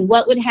spreading and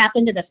what would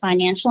happen to the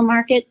financial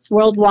markets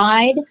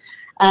worldwide.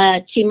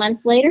 2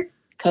 months later,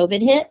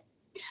 COVID hit.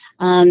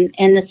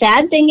 And the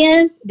sad thing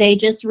is they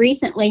just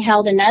recently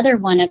held another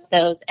one of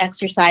those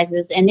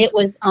exercises, and it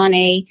was on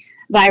a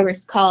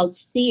virus called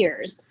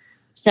SEERS.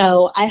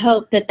 So I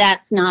hope that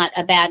that's not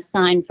a bad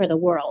sign for the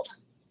world.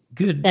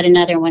 Good. That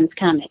another one's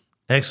coming.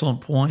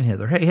 Excellent point,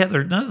 Heather. Hey,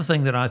 Heather, another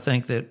thing that I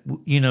think that,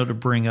 to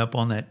bring up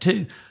on that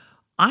too,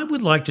 I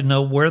would like to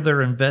know where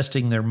they're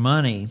investing their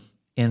money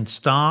in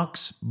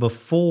stocks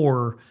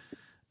before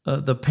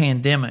the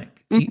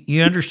pandemic.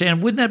 You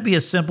understand? Wouldn't that be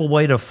a simple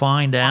way to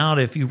find out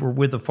if you were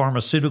with a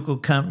pharmaceutical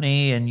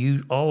company and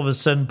you all of a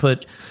sudden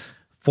put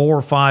 $4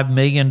 or $5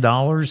 million in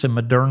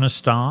Moderna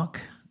stock?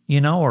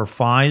 Or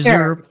Pfizer,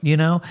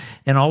 Sure.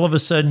 And all of a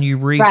sudden you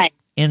reap Right.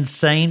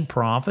 insane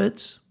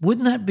profits.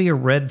 Wouldn't that be a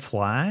red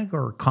flag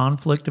or a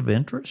conflict of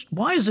interest?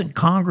 Why isn't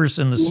Congress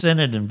and the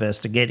Senate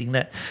investigating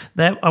that?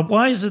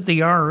 Why is it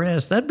the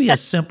IRS? That'd be a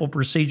simple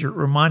procedure. It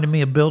reminded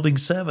me of Building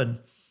 7.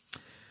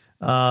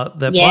 That, by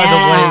the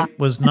way,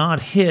 was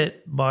not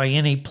hit by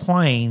any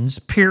planes,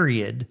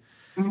 period.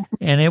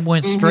 And it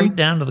went straight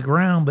down to the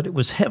ground, but it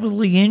was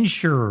heavily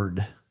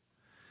insured.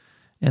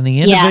 And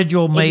the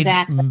individual made,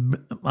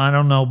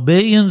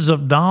 billions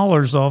of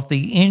dollars off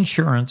the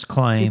insurance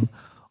claim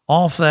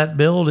off that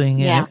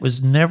building, and it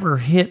was never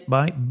hit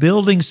by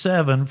Building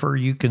 7, for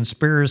you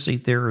conspiracy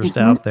theorists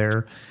out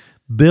there.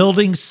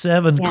 Building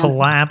 7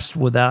 collapsed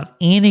without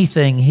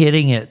anything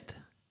hitting it.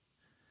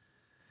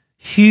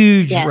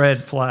 Huge red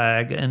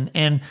flag.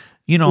 And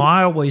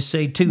I always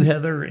say too,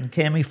 Heather and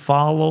Cammie,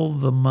 follow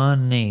the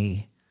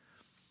money.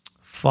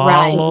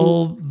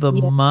 Follow the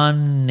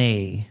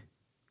money.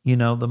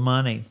 The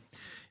money.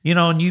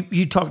 And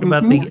you talked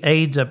about the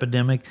AIDS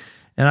epidemic,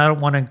 and I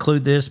don't want to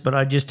include this, but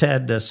I just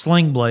had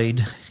Sling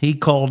Blade. He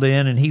called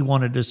in, and he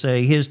wanted to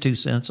say his 2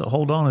 cents, so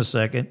hold on a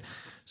second.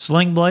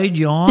 Sling Blade,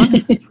 you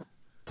on?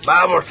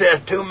 Bible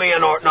says 2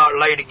 men ought not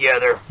lay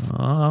together.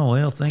 Oh,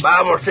 well, thank you.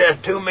 Bible says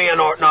 2 men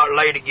ought not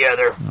lay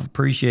together. I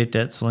appreciate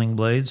that, Sling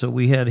Blade. So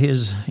we had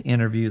his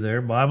interview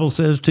there. Bible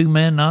says 2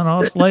 men not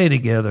ought to lay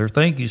together.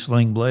 Thank you,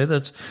 Sling Blade.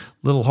 That's a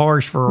little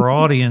harsh for our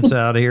audience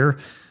out here.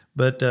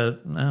 But the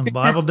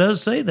Bible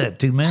does say that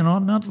 2 men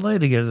ought not to lay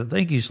together.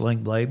 Thank you,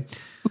 Sling Blade.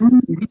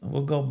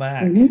 We'll go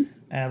back,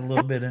 add a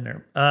little bit in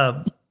there.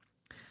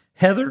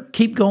 Heather,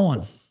 keep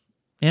going.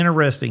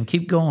 Interesting.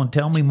 Keep going.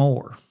 Tell me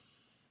more.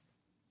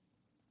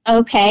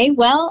 Okay.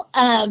 Well,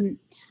 I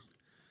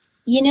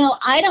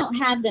don't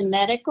have the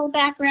medical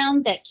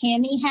background that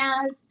Cammie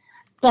has,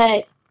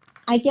 but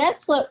I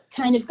guess what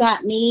kind of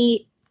got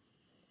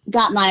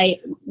my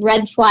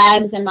red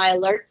flags and my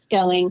alerts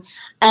going,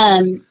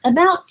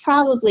 about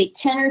probably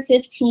 10 or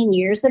 15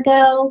 years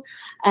ago,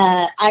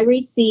 I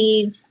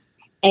received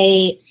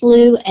a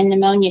flu and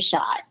pneumonia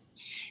shot.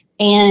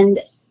 And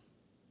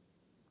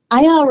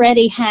I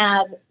already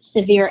have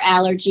severe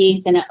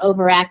allergies and an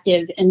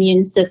overactive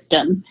immune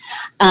system.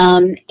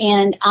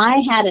 And I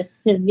had a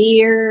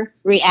severe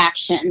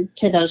reaction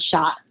to those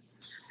shots.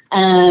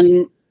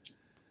 I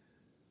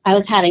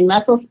was having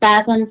muscle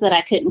spasms that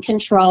I couldn't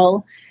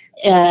control.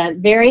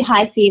 Very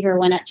high fever,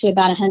 went up to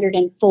about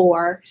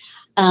 104.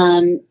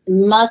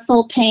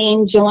 Muscle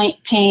pain,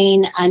 joint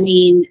pain. I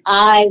mean,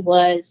 I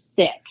was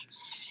sick.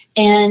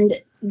 And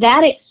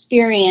that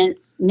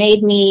experience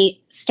made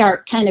me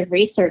start kind of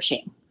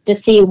researching to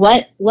see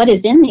what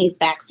is in these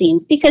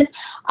vaccines, because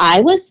I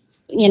was,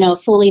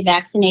 fully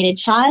vaccinated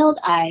child.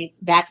 I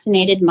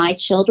vaccinated my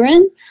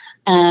children.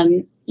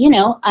 I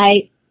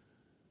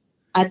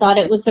thought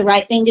it was the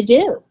right thing to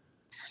do.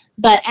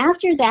 But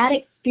after that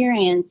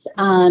experience,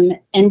 and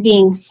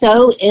being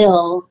so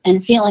ill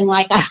and feeling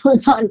like I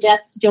was on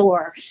death's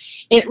door,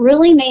 it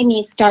really made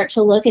me start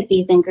to look at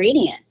these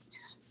ingredients.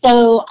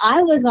 So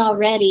I was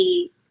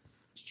already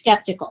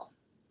skeptical,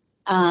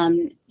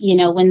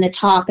 when the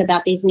talk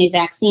about these new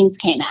vaccines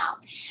came out.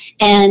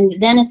 And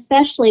then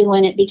especially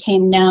when it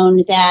became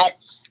known that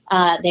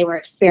they were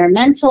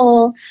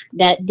experimental,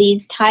 that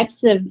these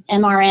types of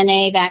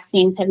mRNA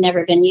vaccines have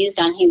never been used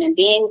on human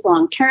beings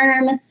long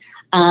term,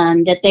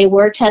 that they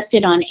were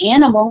tested on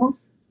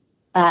animals.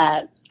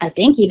 I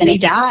think even they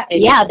died.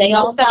 Yeah, they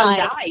all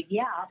died.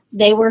 Yeah,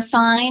 they were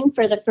fine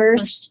for the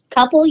first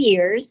couple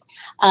years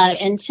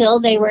until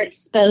they were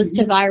exposed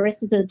to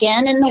viruses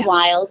again in the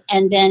wild,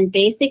 and then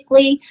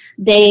basically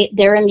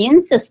their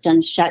immune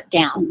system shut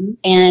down,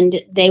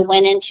 and they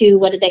went into,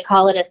 what did they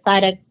call it, a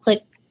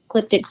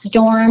cytokine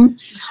storm,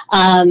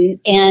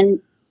 and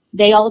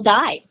they all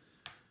died.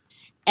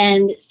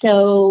 And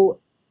so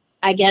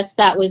I guess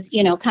that was,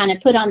 kind of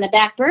put on the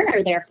back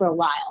burner there for a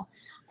while.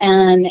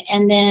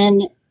 And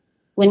then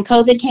when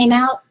COVID came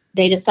out,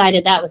 they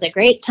decided that was a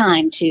great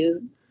time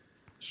to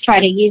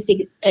try to use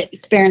the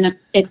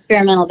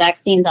experimental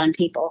vaccines on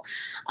people.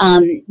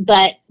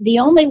 But the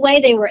only way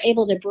they were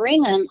able to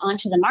bring them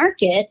onto the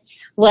market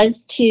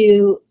was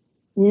to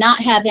not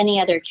have any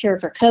other cure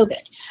for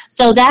COVID.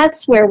 So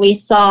that's where we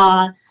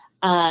saw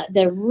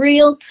the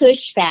real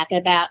pushback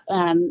about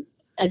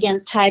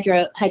against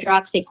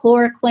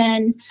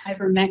hydroxychloroquine,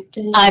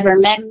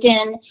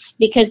 Ivermectin.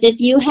 because if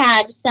you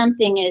had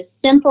something as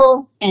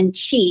simple and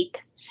cheap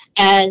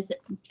as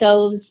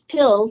those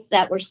pills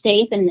that were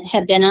safe and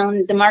have been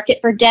on the market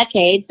for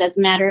decades. As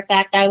a matter of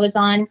fact, I was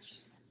on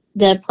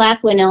the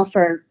Plaquenil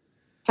for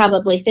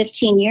probably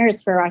 15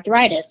 years for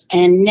arthritis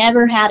and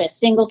never had a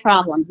single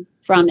problem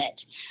from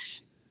it.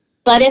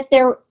 But if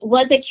there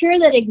was a cure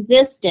that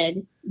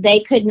existed,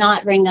 they could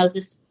not bring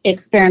those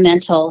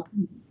experimental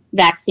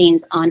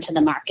vaccines onto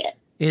the market.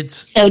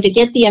 So to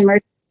get the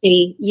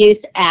Emergency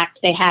Use Act,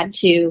 they had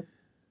to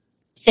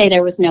say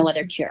there was no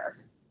other cure.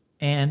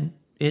 And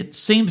it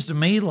seems to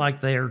me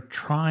like they're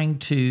trying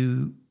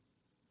to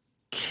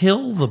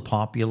kill the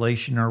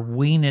population or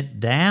wean it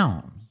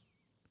down.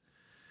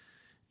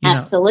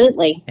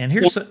 Absolutely. And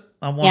here's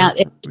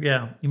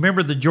you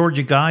remember the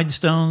Georgia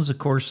Guidestones, of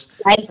course.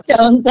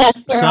 Guidestones,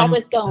 that's where I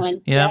was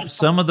going. Yeah,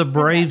 some of the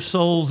brave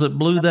souls that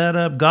blew that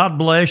up. God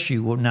bless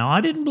you. Well, now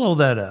I didn't blow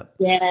that up.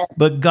 Yes.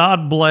 But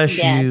God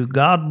bless you.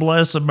 God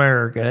bless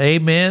America.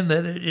 Amen.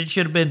 That it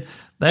should have been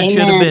should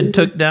have been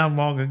took down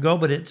long ago.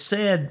 But it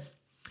said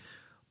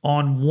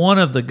on one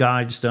of the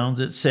Guidestones,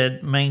 it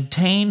said,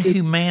 maintain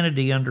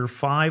humanity under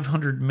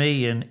 500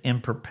 million in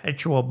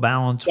perpetual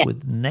balance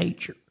with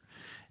nature.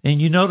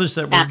 And you notice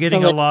that we're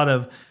getting a lot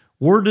of,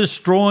 we're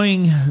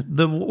destroying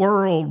the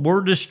world,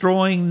 we're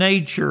destroying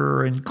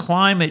nature and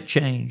climate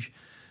change.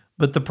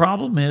 But the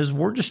problem is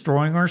we're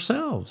destroying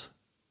ourselves.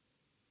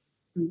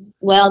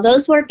 Well,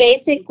 those were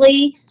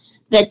basically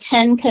the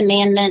 10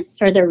 commandments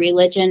for the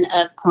religion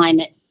of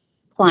climate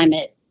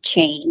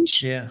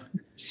change. Yeah.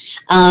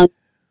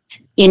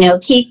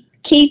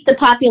 Keep the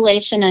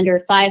population under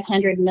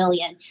 500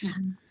 million.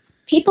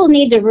 People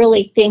need to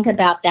really think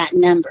about that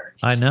number.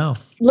 I know.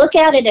 Look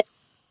at it in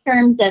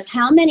terms of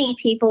how many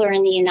people are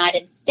in the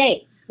United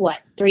States.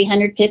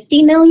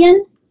 350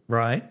 million?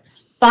 Right.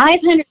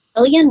 500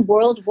 million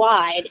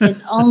worldwide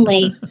is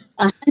only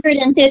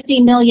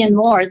 150 million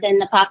more than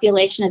the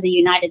population of the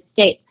United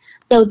States.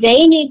 So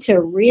they need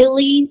to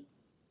really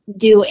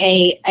do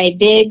a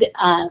big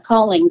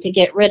calling to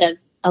get rid of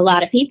a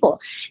lot of people.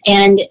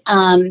 And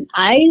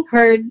I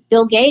heard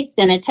Bill Gates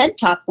in a TED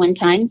Talk one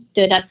time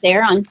stood up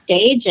there on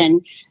stage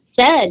and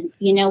said,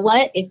 you know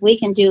what, if we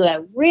can do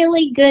a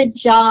really good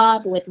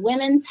job with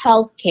women's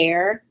health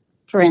care,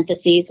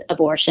 parentheses,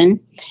 abortion,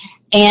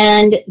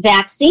 and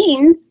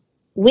vaccines,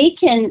 we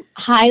can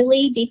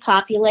highly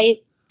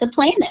depopulate the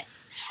planet.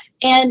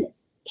 And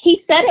he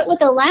said it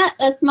with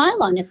a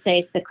smile on his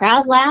face. The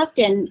crowd laughed.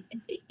 And,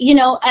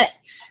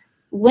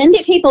 when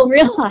did people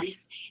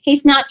realize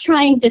he's not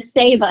trying to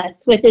save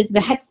us with his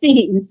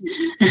vaccines?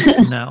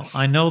 No,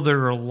 I know there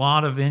are a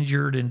lot of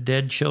injured and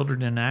dead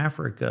children in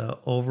Africa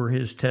over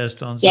his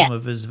test on some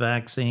of his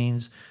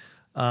vaccines.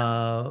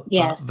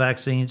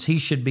 Vaccines. He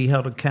should be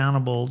held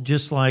accountable,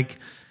 just like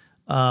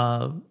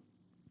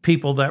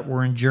people that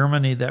were in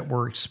Germany that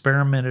were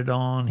experimented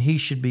on. He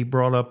should be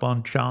brought up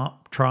on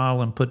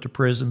trial and put to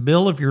prison.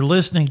 Bill, if you're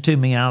listening to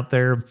me out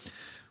there,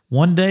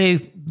 one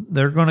day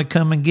they're going to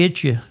come and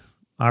get you.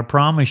 I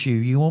promise you.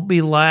 You won't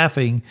be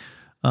laughing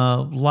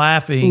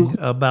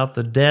about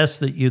the deaths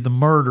the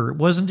murder. It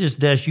wasn't just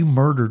deaths. You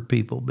murdered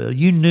people, Bill.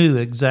 You knew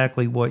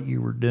exactly what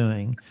you were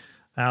doing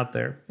out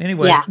there.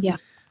 Anyway,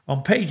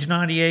 on page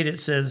 98, it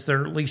says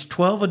there are at least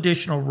 12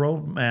 additional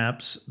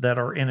roadmaps that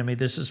our enemy,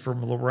 this is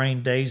from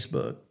Lorraine Day's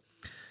book,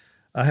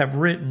 have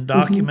written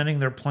documenting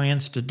their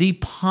plans to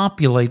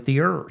depopulate the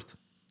earth,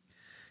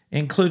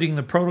 including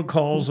the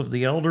protocols of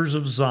the Elders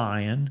of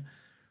Zion,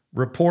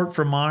 report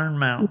from Iron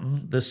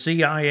Mountain, the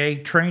CIA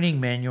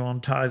training manual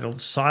entitled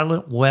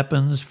Silent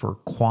Weapons for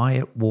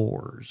Quiet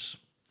Wars,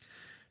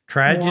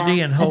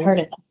 Tragedy and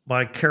Hope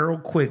by Carol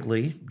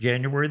Quigley,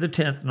 January the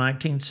 10th,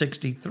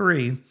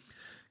 1963,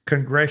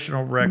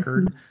 Congressional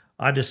Record.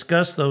 I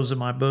discuss those in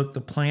my book,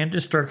 The Planned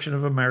Destruction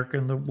of America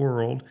and the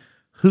World,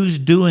 Who's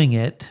Doing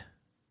It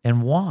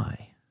and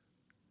Why.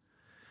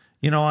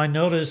 I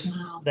notice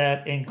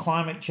that in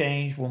climate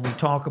change, when we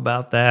talk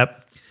about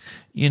that,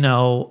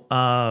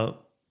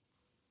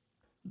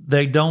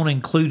 they don't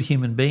include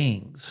human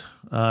beings,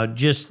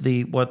 just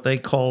what they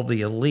call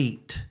the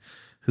elite,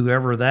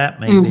 whoever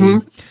that may be.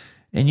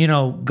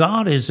 And,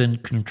 God is in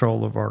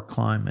control of our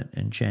climate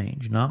and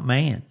change, not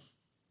man.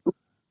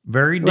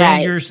 Very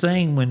dangerous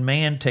thing when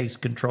man takes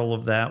control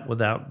of that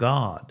without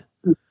God.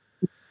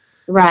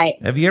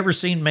 Right. Have you ever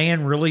seen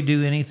man really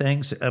do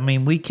anything? I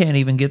mean, we can't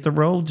even get the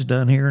roads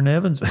done here in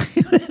Evansville. And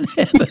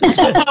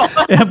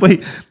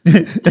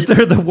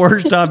they're the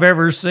worst I've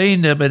ever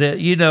seen them.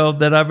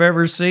 That I've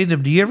ever seen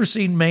them. Do you ever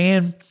seen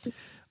man?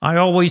 I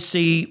always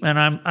see, and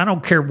I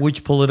don't care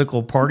which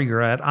political party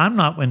you're at. I'm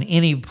not in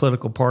any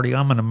political party.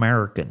 I'm an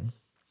American.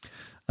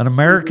 An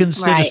American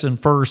citizen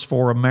first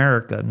for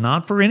America,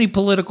 not for any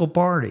political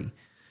party.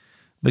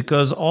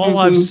 Because all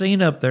I've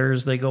seen up there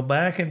is they go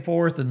back and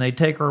forth and they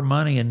take our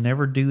money and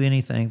never do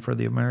anything for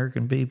the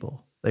American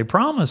people. They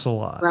promise a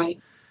lot. Right.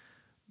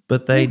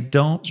 But they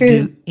don't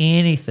do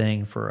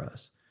anything for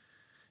us.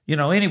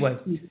 Anyway,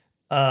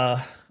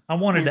 I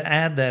wanted to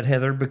add that,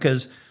 Heather,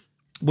 because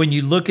when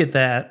you look at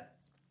that,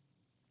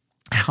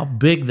 how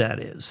big that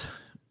is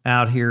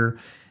out here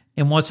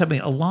and what's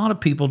happening, a lot of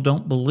people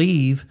don't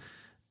believe.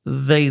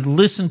 They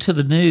listen to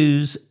the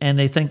news and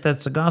they think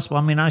that's the gospel.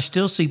 I mean, I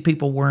still see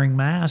people wearing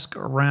masks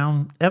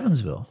around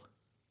Evansville.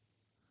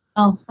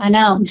 Oh, I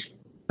know.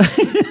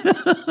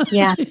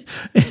 Yeah.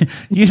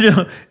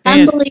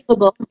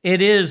 Unbelievable.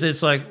 It is.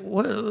 It's like,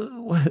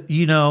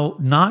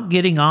 not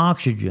getting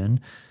oxygen,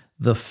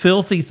 the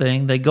filthy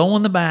thing. They go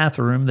in the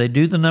bathroom, they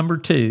do the number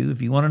 2.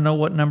 If you want to know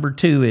what number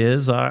 2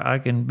 is, I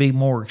can be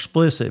more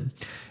explicit.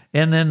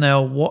 And then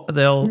they'll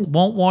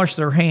won't wash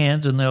their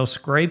hands, and they'll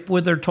scrape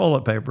with their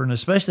toilet paper, and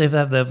especially if they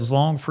have those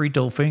long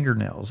free-toe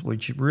fingernails,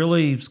 which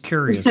really is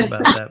curious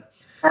about that.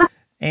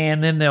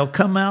 And then they'll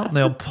come out and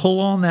they'll pull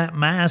on that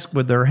mask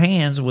with their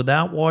hands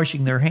without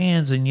washing their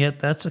hands, and yet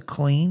that's a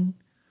clean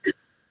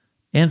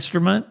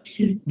instrument.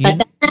 You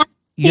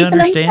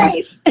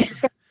understand?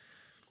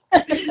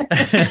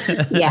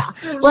 Yeah.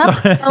 Well,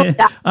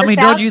 I mean,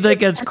 don't you think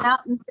that's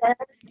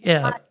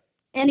not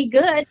any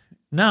good?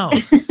 No,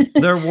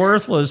 they're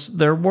worthless.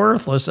 They're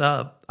worthless.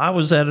 I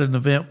was at an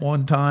event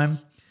one time.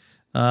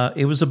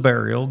 It was a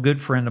burial. Good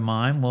friend of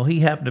mine. Well,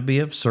 he happened to be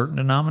of a certain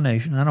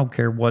denomination. I don't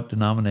care what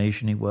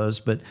denomination he was,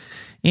 but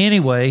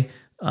anyway,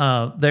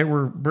 they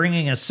were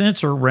bringing a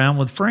censer around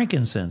with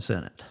frankincense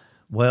in it.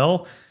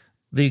 Well,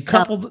 the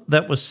couple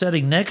that was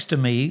sitting next to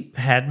me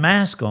had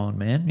masks on,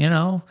 man.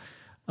 And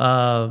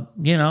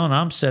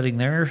I'm sitting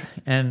there,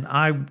 and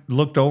I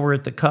looked over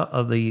at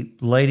the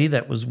lady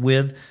that was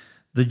with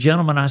the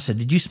gentleman. I said,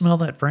 "Did you smell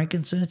that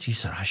frankincense?" He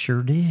said, "I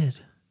sure did."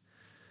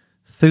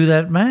 Through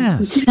that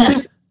mask.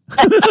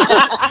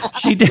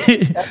 She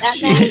did.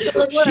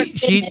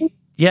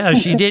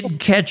 She didn't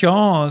catch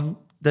on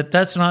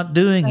that's not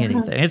doing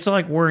anything. It's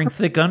like wearing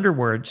thick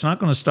underwear. It's not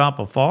going to stop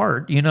a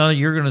fart.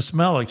 You're going to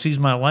smell, excuse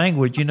my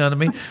language, you know what I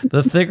mean?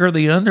 The thicker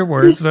the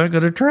underwear, it's not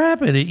going to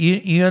trap it.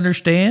 You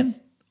understand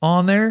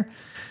on there?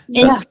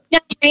 Yeah.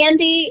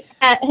 Randy,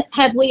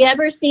 have we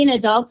ever seen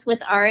adults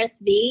with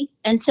RSV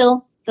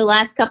until the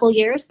last couple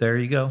years? There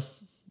you go.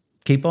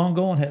 Keep on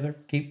going, Heather.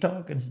 Keep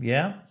talking.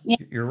 Yeah.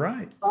 You're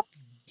right.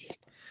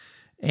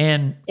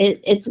 And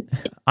it's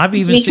I've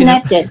even seen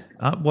them,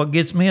 what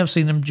gets me, I've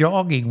seen them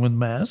jogging with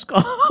masks.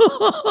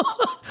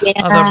 I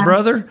thought,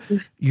 brother,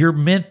 you're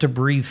meant to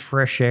breathe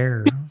fresh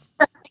air.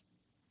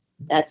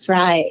 That's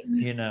right.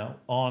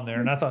 On there.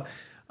 And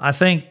I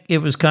think it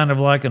was kind of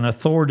like an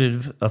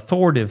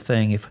authoritative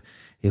thing.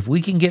 If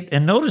we can get,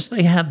 and notice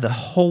they had the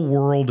whole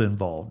world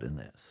involved in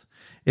this.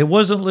 It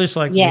wasn't just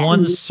like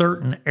one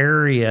certain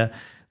area.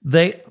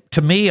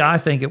 To me, I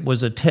think it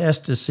was a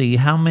test to see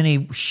how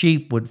many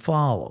sheep would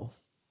follow.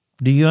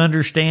 Do you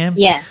understand?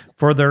 Yes.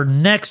 For their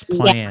next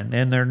plan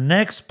and their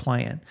next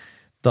plan,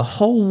 the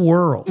whole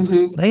world.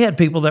 Mm-hmm. They had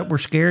people that were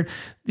scared.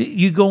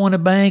 You go in a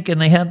bank and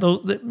they had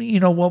those,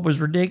 what was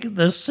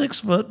ridiculous? The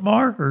 6-foot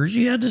markers.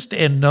 You had to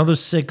stand.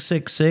 Notice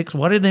 666.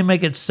 Why did they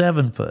make it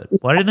 7 foot?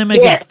 Why did they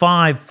make it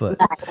 5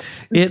 foot?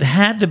 It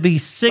had to be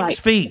 6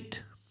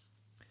 feet.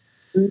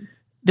 And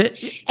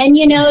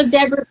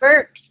Deborah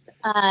Birx,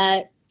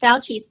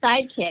 Fauci's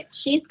sidekick,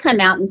 she's come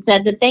out and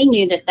said that they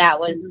knew that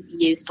was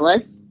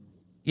useless.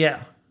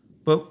 Yeah,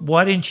 but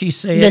why didn't she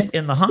say it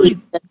in the height?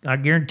 I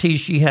guarantee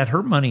she had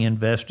her money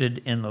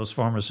invested in those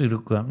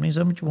pharmaceutical companies.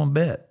 How much you want to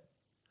bet?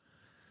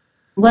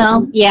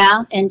 Well,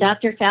 yeah, and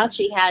Dr.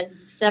 Fauci has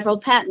several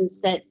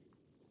patents that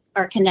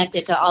are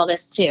connected to all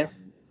this too.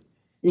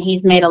 And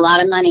he's made a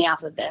lot of money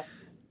off of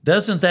this.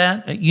 Doesn't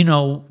that,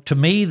 to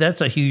me,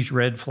 that's a huge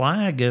red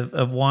flag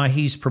of why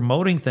he's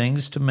promoting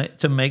things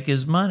to make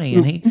his money.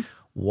 And he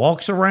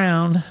walks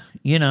around,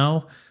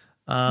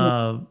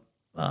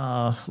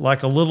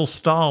 like a little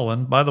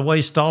Stalin. By the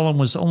way, Stalin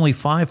was only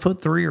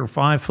 5'3" or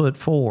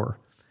 5'4",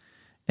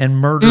 and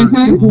murdered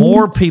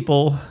more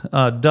people,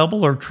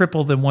 double or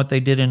triple than what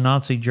they did in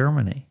Nazi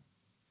Germany.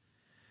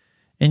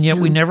 And yet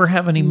we never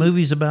have any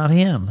movies about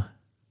him.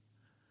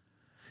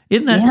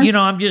 Isn't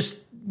that,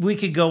 we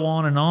could go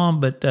on,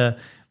 but,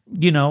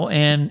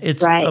 and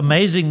it's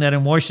amazing that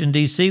in Washington,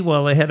 D.C.,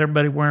 while they had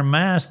everybody wearing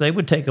masks, they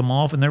would take them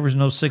off, and there was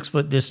no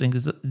 6-foot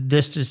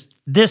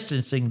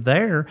distancing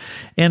there.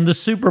 And the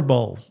Super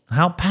Bowl,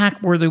 how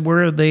packed were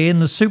they in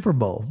the Super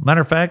Bowl? Matter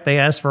of fact, they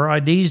asked for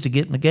IDs to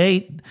get in the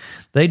gate.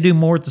 They do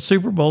more at the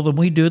Super Bowl than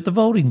we do at the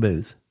voting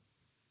booth.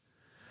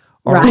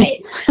 Or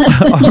at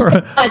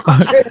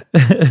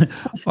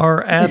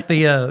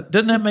the,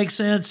 doesn't that make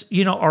sense?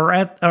 Or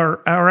at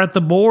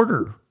the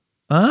border.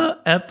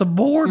 At the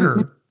border.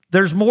 Mm-hmm.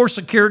 There's more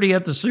security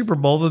at the Super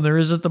Bowl than there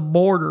is at the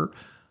border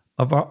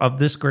of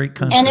this great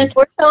country. And if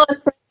we're so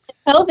afraid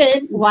of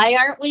COVID, why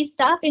aren't we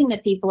stopping the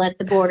people at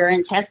the border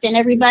and testing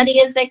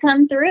everybody as they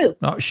come through?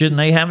 Shouldn't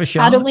they have a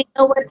shot? How do we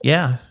know what?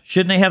 Yeah.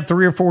 Shouldn't they have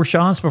 3 or 4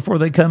 shots before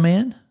they come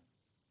in?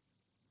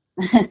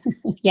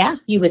 Yeah,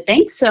 you would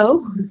think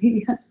so.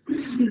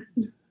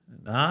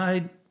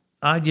 I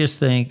just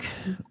think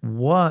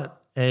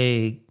what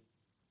a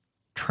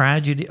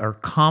tragedy or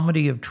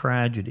comedy of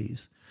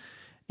tragedies.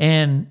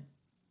 And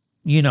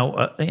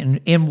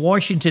in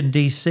Washington,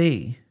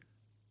 D.C.,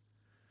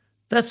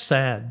 that's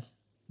sad.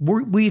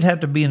 we'd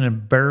have to be an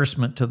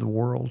embarrassment to the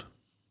world.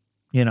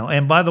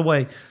 And by the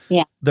way,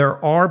 Yeah.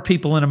 there are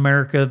people in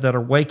America that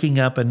are waking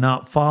up and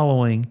not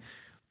following.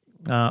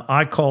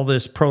 I call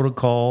this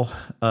protocol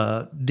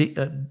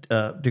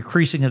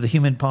decreasing of the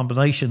human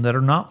population, that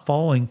are not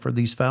falling for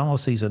these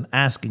fallacies and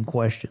asking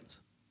questions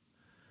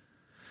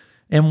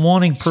and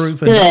wanting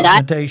proof and Good.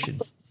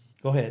 documentation.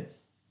 Go ahead.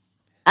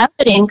 I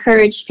would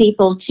encourage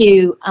people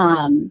to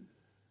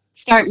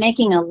start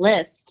making a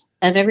list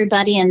of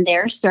everybody in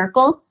their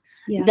circle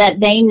that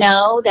they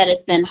know that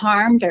has been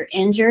harmed or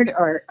injured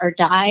or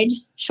died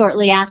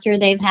shortly after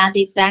they've had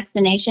these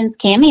vaccinations.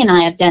 Cammie and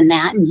I have done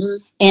that.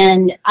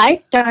 And I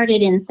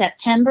started in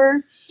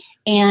September,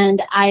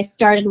 and I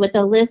started with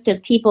a list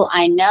of people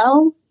I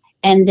know,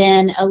 and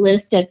then a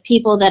list of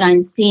people that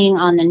I'm seeing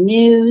on the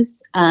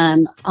news,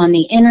 on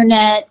the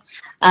internet.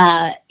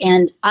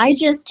 And I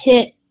just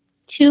hit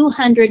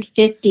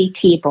 250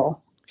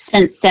 people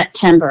since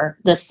September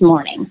this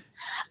morning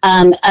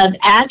of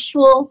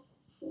actual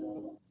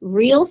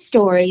real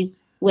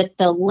stories with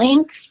the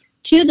links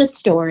to the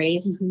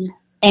stories.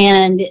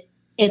 And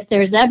if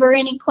there's ever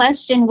any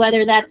question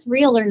whether that's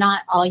real or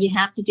not, all you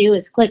have to do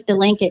is click the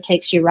link. It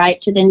takes you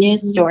right to the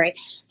news story.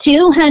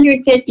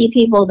 250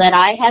 people that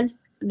I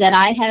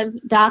have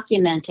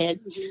documented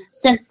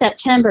since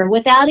September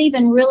without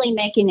even really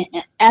making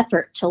an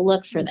effort to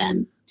look for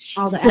them.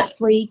 All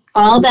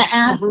the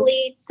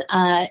athletes.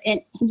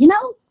 And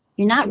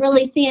you're not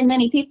really seeing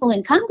many people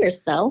in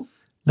Congress, though.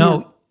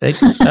 No.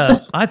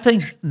 I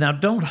think, now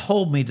don't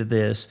hold me to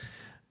this,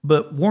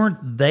 but weren't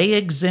they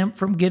exempt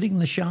from getting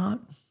the shot?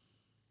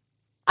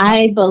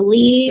 I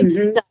believe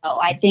so.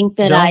 I think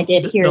that I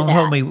did hear that. Don't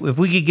hold me. If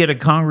we could get a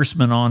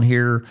congressman on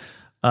here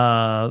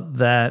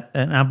and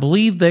I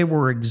believe they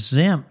were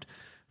exempt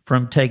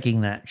from taking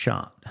that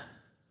shot.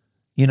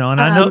 And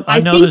I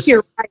noticed. Think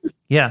you're right.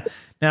 Yeah.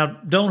 Now,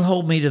 don't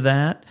hold me to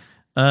that.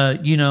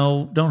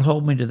 Don't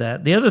hold me to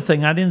that. The other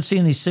thing, I didn't see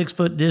any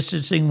 6-foot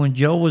distancing when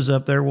Joe was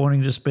up there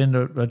wanting to spend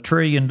 $1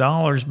 trillion,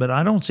 but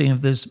I don't see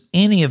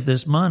any of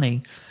this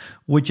money,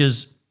 which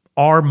is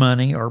our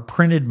money or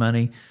printed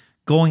money,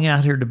 going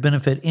out here to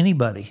benefit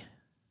anybody.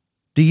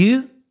 Do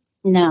you?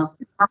 No,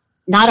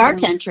 not our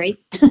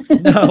country.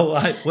 No.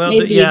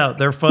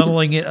 They're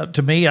funneling it.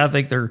 To me, I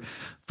think they're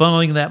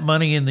funneling that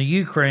money in the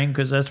Ukraine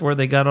because that's where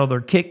they got all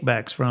their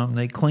kickbacks from.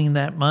 They cleaned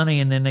that money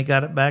and then they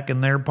got it back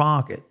in their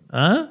pocket.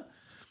 Huh?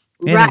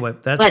 Anyway,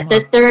 right. But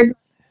the third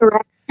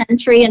correct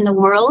country in the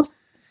world?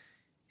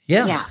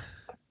 Yeah.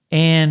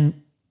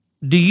 And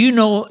do you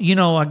know,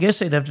 I guess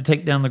they'd have to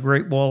take down the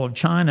Great Wall of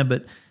China,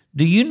 but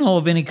do you know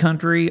of any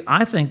country?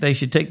 I think they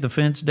should take the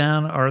fence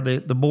down or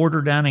the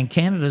border down in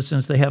Canada,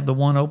 since they have the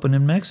one open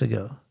in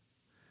Mexico.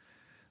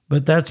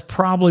 But that's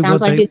probably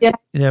what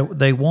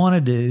they want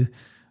to do.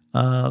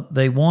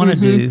 They want to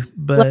do,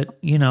 but,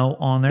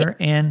 on there.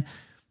 And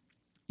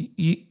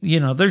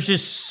there's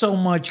just so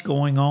much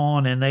going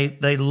on, and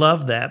they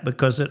love that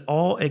because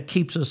it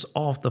keeps us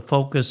off the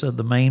focus of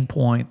the main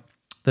point,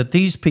 that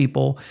these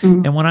people,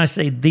 and when I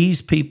say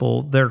these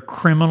people, they're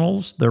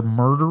criminals, they're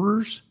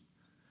murderers.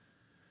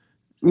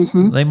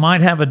 They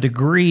might have a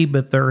degree,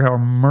 but they're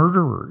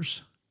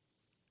murderers,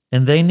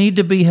 and they need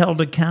to be held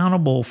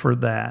accountable for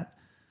that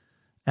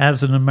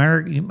as an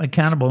American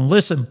accountable. And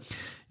listen,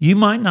 you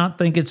might not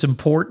think it's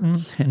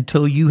important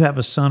until you have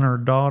a son or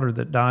a daughter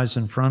that dies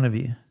in front of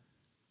you.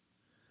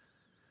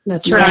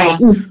 That's right.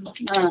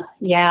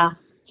 Yeah.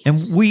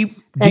 And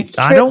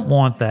I don't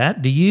want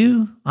that. Do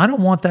you? I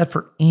don't want that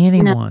for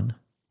anyone. No.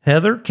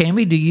 Heather,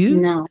 Cammie, do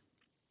you?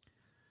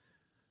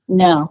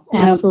 No,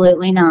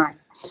 absolutely not.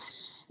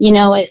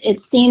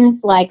 It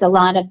seems like a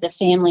lot of the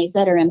families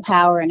that are in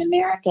power in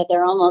America,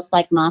 they're almost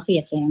like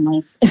mafia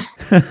families.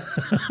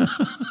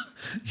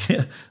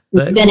 Yeah.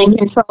 They've been in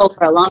control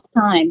for a long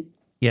time.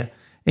 Yeah.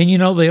 And,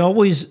 they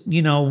always,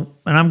 and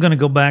I'm going to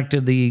go back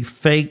to the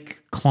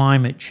fake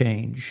climate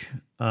change.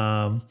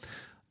 The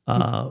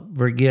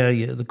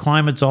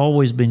climate's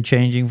always been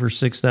changing for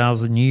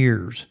 6,000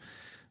 years.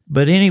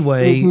 But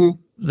anyway,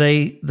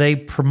 they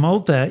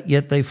promote that,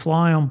 yet they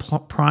fly on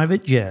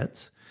private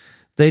jets.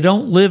 They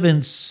don't live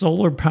in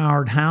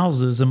solar-powered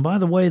houses. And by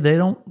the way, they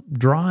don't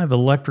drive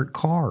electric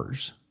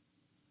cars.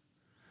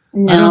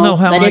 No, I don't know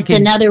how but it's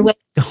another way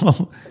to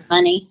get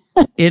money.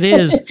 It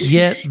is,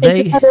 yet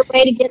it's another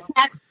way to get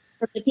taxes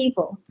for the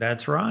people.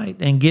 That's right,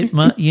 and get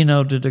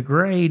to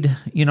degrade.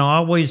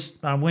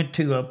 I went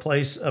to a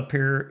place up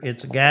here.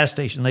 It's a gas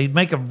station. They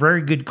make a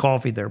very good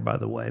coffee there, by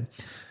the way.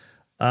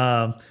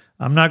 I'm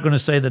not going to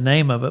say the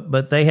name of it,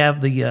 but they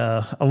have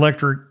the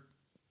electric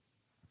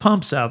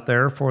pumps out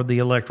there for the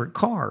electric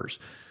cars.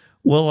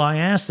 Well, I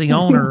asked the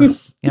owner,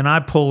 and I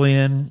pull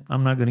in.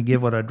 I'm not going to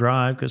give what I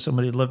drive because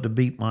somebody would love to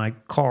beat my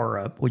car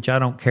up, which I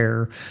don't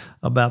care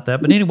about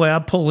that. But anyway, I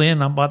pull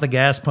in. I'm by the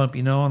gas pump,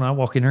 and I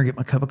walk in there and get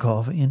my cup of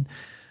coffee. And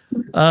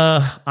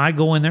I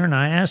go in there and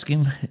I ask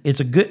him. It's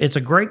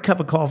a great cup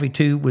of coffee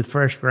too, with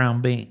fresh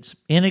ground beans,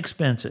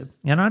 inexpensive.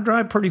 And I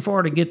drive pretty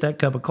far to get that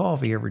cup of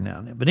coffee every now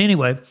and then. But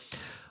anyway,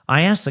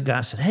 I asked the guy.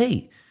 I said,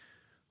 "Hey,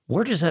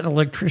 where does that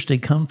electricity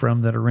come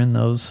from that are in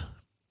those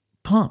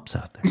pumps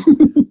out there.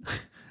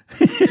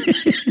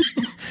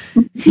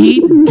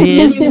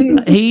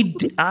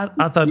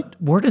 I thought,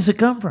 where does it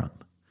come from?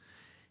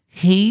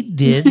 He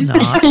did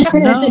not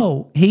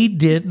know. He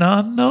did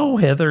not know,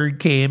 Heather and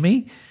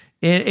Cammie.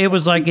 It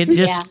was like it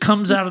just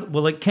comes out of,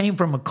 well, it came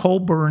from a coal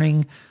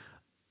burning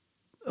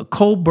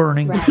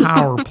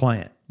power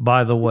plant,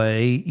 by the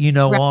way,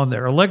 on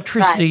there.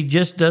 Electricity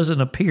just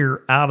doesn't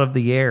appear out of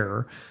the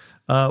air,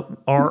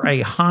 or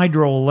a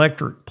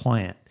hydroelectric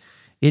plant.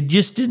 It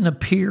just didn't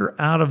appear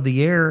out of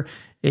the air,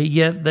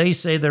 yet they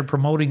say they're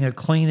promoting a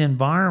clean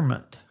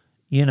environment.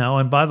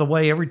 And by the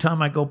way, every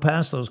time I go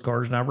past those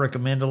cars and I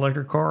recommend an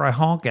electric car, I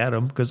honk at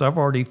them because I've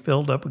already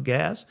filled up with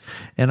gas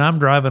and I'm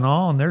driving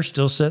on. They're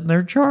still sitting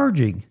there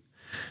charging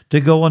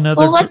to go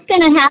another. Well, what's going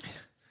to happen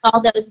with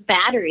all those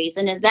batteries?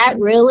 And is that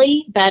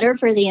really better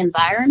for the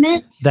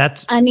environment?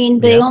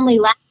 They only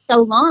last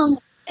so long,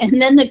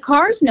 and then the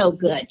car's no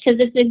good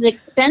because it's as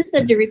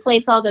expensive to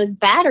replace all those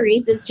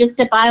batteries as just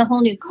to buy a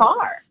whole new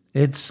car.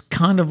 It's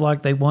kind of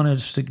like they wanted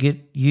us to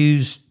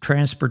use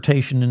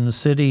transportation in the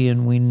city,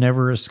 and we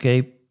never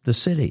escape the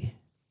city.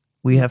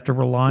 We have to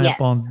rely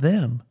upon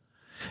them.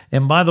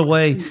 And by the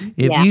way,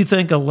 if you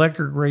think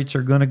electric rates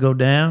are going to go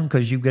down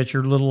because you've got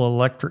your little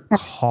electric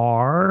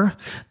car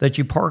that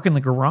you park in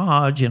the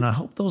garage, and I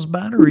hope those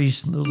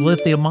batteries, the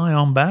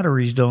lithium-ion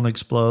batteries, don't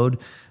explode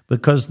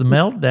because the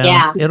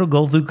meltdown, it'll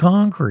go through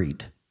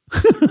concrete.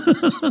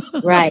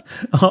 Right.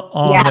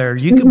 On there.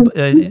 You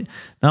can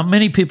not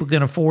many people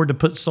can afford to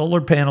put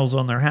solar panels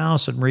on their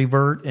house and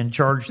revert and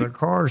charge their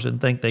cars and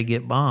think they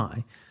get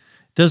by.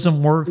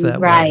 Doesn't work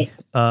that way.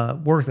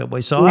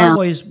 So I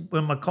always,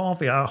 with my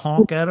coffee, I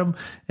honk at them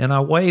and I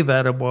wave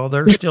at them while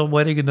they're still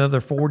waiting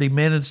another 40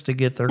 minutes to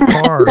get their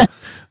car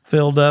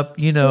filled up,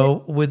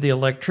 with the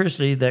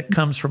electricity that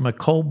comes from a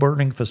coal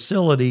burning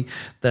facility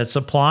that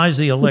supplies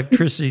the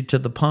electricity to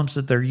the pumps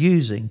that they're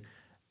using.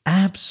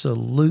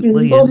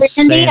 Absolutely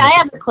insane. Randy, I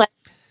have a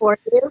question for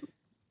you.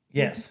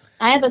 Yes.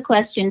 I have a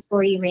question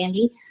for you,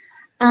 Randy.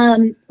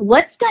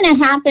 What's going to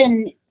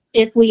happen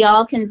if we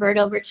all convert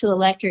over to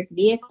electric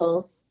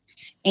vehicles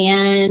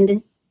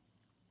and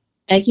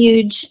a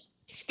huge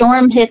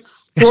storm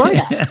hits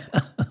Florida?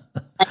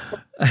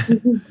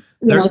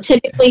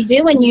 Typically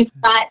do when you've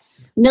got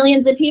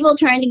millions of people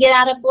trying to get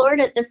out of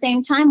Florida at the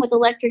same time with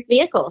electric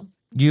vehicles.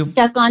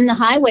 Stuck on the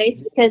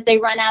highways because they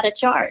run out of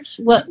charge.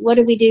 What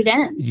do we do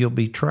then? You'll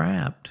be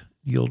trapped.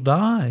 You'll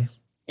die.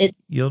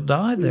 You'll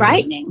die there.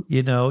 Frightening.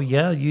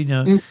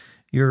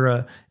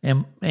 You're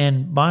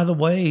and by the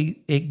way,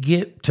 it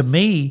gives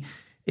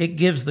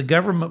the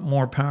government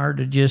more power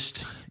to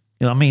just,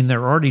 they're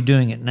already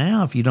doing it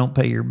now. If you don't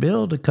pay your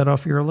bill, to cut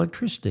off your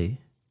electricity.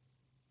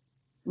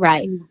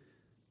 Right.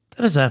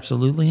 That is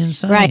absolutely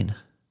insane. Right.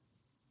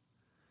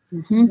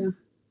 Mm-hmm.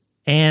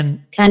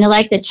 And kind of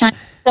like the China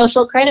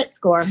social credit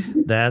score.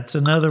 That's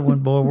another one,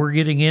 boy. We're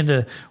getting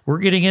into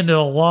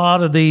a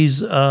lot of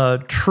these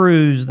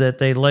truths that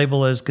they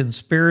label as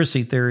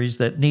conspiracy theories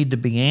that need to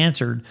be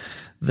answered.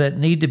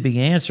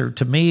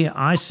 To me,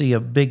 I see a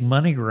big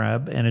money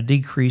grab and a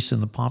decrease in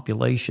the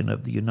population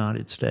of the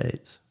United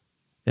States,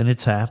 and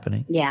it's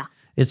happening. Yeah,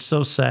 it's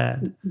so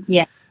sad.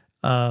 Yeah,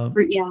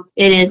 it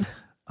is.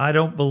 I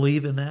don't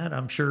believe in that.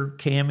 I'm sure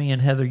Cammie and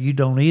Heather, you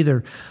don't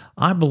either.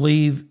 I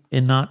believe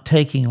in not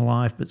taking a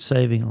life, but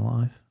saving a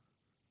life.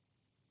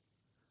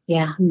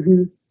 Yeah.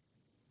 Mm-hmm.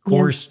 Of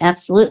course. Yeah,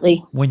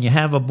 absolutely. When you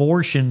have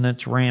abortion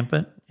that's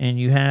rampant and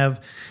you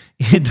have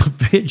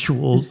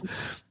individuals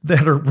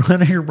that are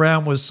running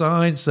around with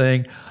signs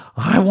saying,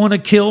 I want to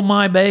kill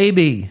my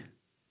baby.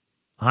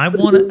 I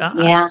want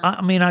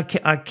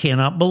to, I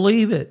cannot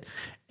believe it.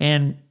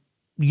 And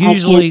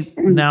usually,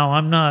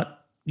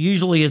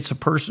 usually it's a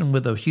person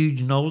with a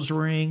huge nose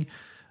ring,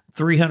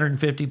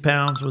 350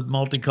 pounds with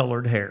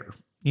multicolored hair.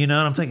 You know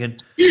what I'm thinking?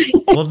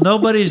 Well,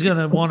 nobody's going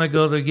to want to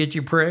go to get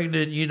you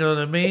pregnant, you know what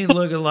I mean?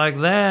 Looking like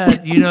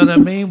that, you know what I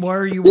mean? Why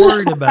are you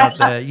worried about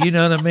that? You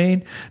know what I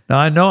mean? Now,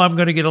 I know I'm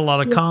going to get a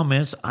lot of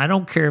comments. I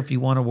don't care if you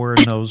want to wear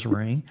a nose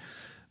ring,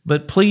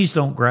 but please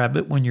don't grab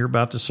it when you're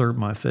about to serve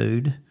my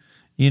food,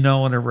 in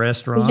a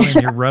restaurant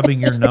and you're rubbing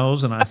your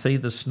nose and I see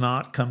the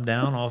snot come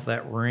down off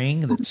that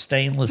ring, that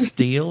stainless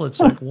steel.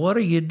 It's like, what are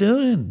you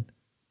doing?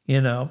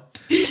 God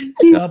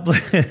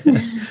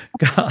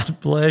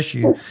bless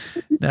you.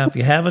 Now, if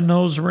you have a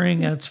nose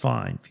ring, that's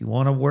fine. If you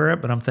want to wear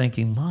it, but I'm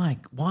thinking,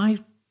 Mike, why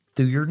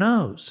through your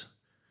nose?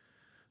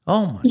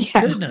 Oh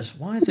my goodness,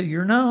 why through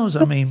your nose?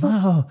 I mean,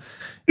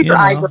 your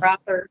eyebrow.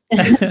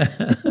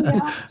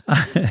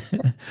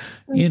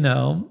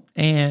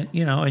 And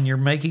you're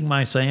making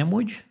my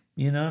sandwich.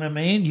 You know what I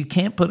mean? You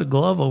can't put a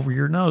glove over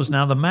your nose.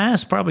 Now, the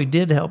mask probably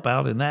did help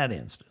out in that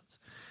instance.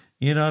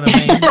 You know what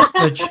I mean?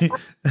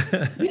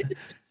 But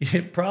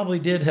it probably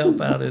did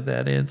help out in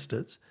that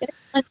instance.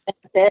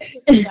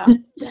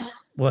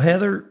 Well,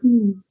 Heather,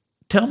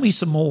 tell me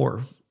some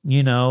more.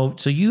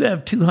 So you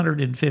have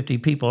 250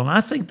 people, and I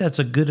think that's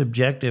a good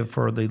objective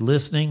for the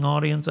listening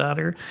audience out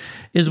here,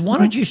 is why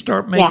don't you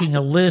start making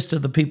a list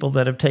of the people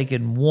that have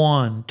taken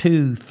 1,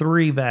 2,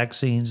 3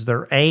 vaccines,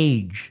 their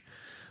age,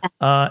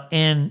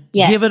 and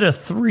Yes. give it a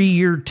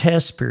 3-year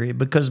test period.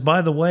 Because,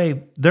 by the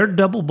way, their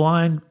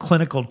double-blind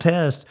clinical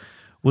test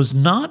was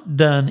not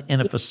done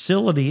in a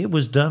facility. It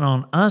was done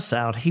on us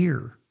out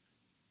here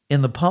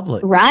in the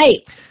public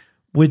Right.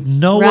 with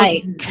no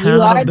Right. You are the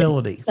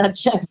accountability.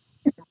 subject.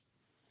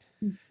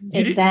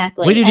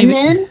 Exactly. we didn't And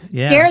even- then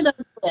yeah. share those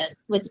lists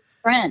with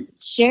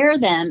friends. Share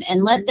them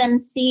and let them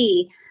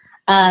see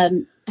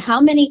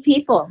how many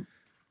people.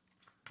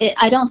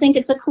 I don't think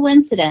it's a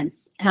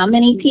coincidence how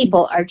many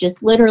people are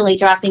just literally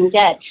dropping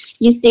dead.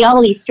 You see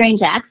all these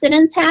strange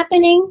accidents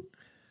happening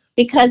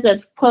because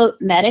of,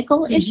 quote,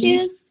 medical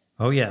issues.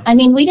 Oh, yeah. I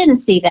mean, we didn't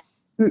see that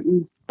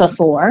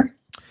before.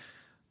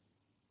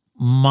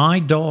 My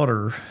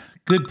daughter,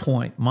 good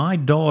point. My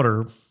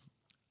daughter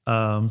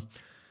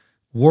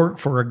worked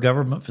for a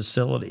government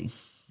facility,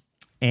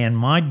 and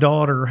my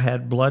daughter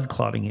had blood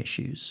clotting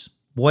issues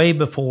way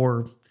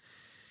before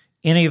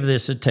any of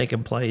this had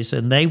taken place,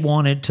 and they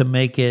wanted to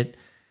make it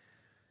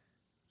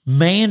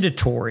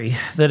mandatory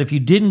that if you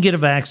didn't get a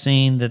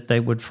vaccine that they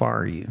would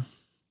fire you,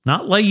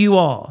 not lay you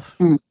off.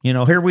 You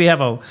know, here we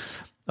have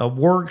a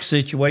work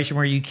situation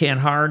where you can't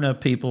hire enough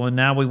people, and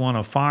now we want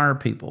to fire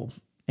people.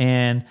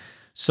 And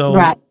so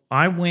Right.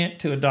 I went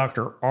to a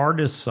Dr.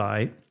 Ardis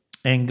site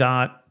and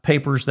got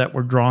papers that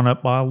were drawn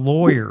up by a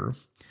lawyer.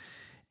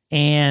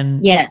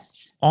 And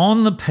Yes.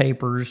 on the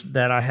papers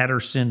that I had her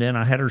send in,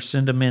 I had her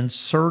send them in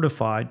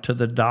certified to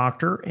the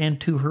doctor and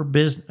to her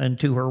business and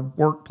to her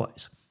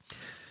workplace.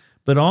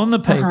 But on the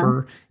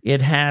paper,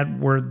 it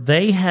had where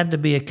they had to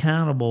be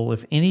accountable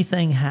if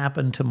anything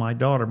happened to my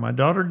daughter. My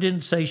daughter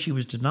didn't say she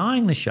was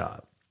denying the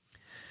shot.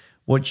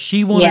 What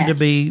she wanted to Yes.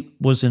 be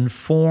was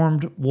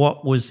informed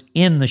what was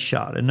in the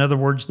shot. In other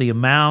words, the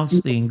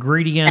amounts, the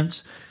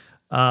ingredients.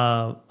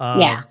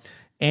 Yeah.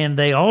 And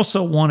they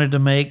also wanted to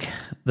make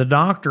the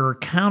doctor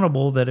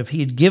accountable that if he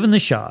had given the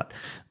shot,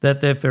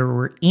 that if there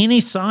were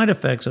any side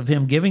effects of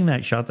him giving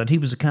that shot, that he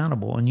was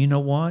accountable. And you know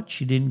what?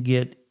 She didn't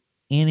get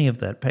any of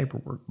that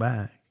paperwork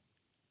back.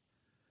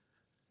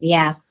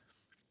 Yeah.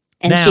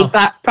 And Now-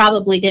 she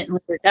probably didn't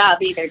lose her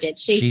job either, did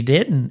she? She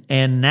didn't.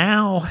 And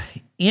now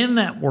in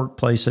that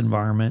workplace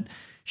environment,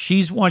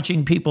 she's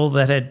watching people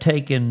that had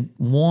taken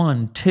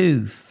 1,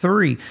 2,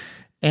 3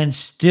 and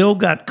still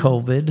got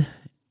COVID,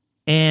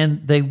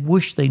 and they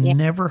wish they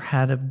never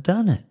had have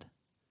done it.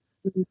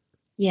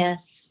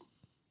 Yes.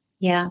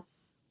 Yeah.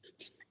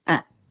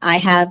 I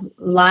have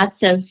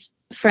lots of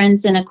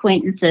friends and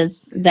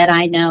acquaintances that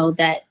I know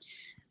that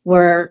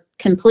were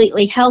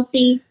completely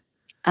healthy,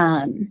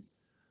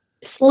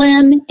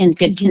 slim, in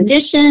good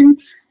condition,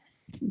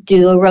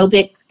 do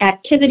aerobic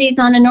activities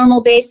on a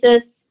normal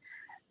basis,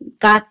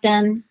 got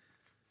them,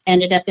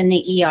 ended up in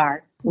the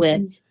ER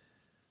with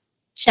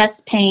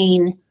chest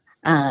pain,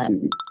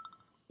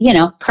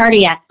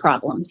 cardiac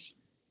problems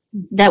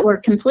that were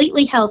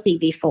completely healthy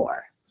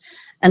before.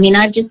 I mean,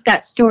 I've just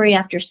got story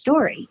after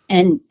story.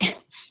 And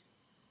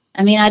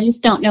I mean, I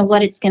just don't know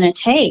what it's going to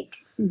take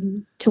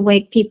to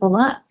wake people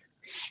up.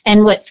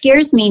 And what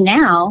scares me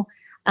now,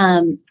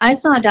 I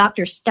saw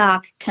Dr.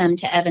 Stock come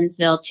to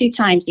Evansville 2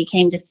 times. He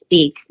came to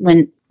speak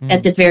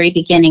at the very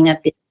beginning of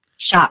the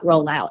shot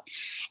rollout.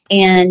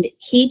 And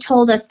he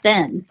told us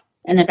then,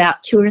 in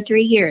about 2 or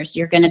 3 years,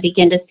 you're going to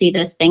begin to see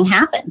this thing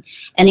happen.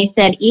 And he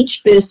said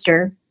each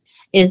booster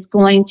is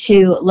going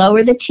to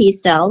lower the T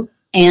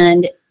cells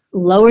and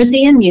lower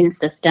the immune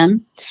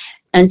system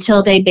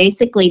until they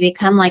basically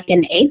become like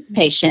an AIDS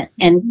patient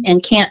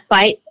and can't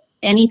fight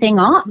anything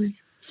off.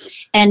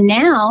 And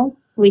now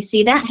we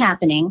see that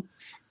happening,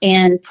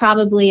 and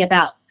probably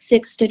about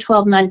 6 to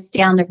 12 months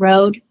down the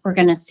road, we're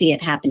going to see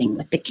it happening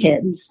with the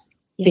kids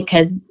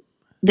because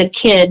the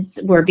kids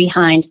were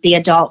behind the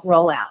adult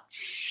rollout.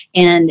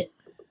 And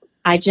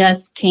I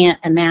just can't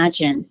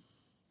imagine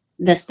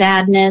the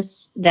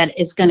sadness that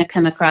is going to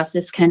come across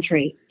this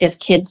country if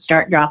kids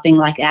start dropping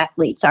like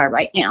athletes are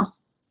right now.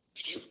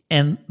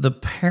 And the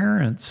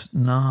parents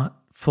not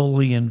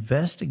fully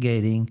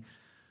investigating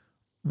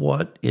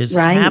what is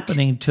Right.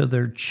 happening to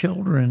their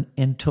children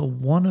until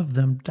one of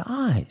them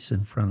dies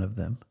in front of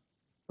them.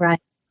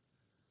 Right.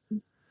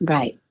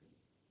 Right.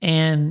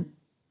 And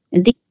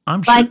And these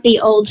I'm sure, like the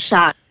old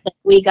shots that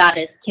we got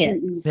as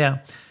kids. yeah,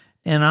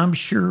 and I'm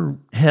sure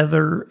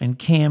Heather and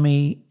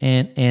Cammie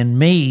and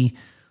me,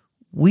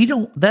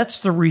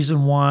 that's the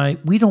reason why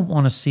we don't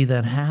want to see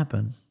that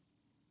happen.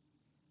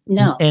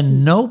 No.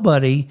 And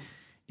nobody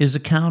is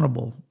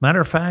accountable.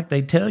 Matter of fact,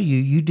 they tell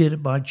you did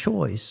it by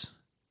choice.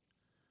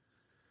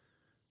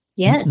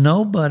 Yes.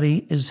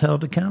 Nobody is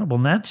held accountable.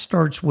 And that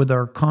starts with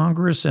our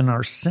Congress and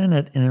our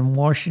Senate and in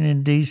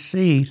Washington,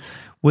 D.C.,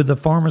 with the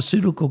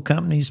pharmaceutical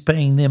companies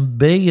paying them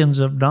billions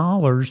of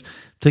dollars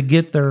to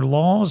get their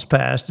laws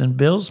passed and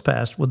bills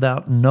passed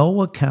without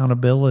no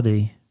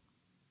accountability.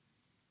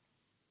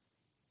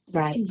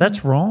 Right.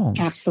 That's wrong.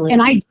 Absolutely.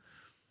 And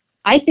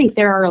I think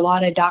there are a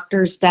lot of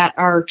doctors that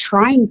are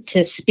trying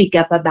to speak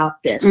up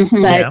about this,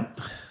 Mhm. but Yeah.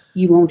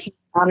 you won't hear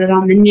about it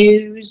on the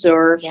news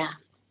or,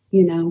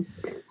 you know.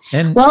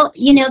 And Well,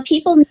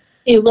 people need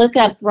to look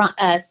up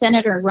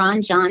Senator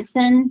Ron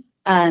Johnson.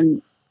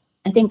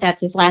 I think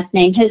that's his last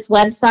name, his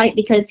website,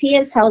 because he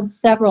has held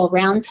several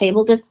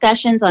roundtable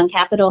discussions on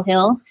Capitol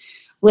Hill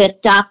with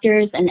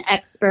doctors and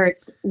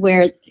experts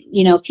where,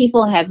 you know,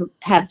 people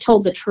have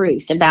told the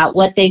truth about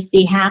what they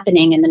see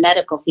happening in the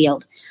medical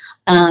field.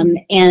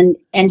 And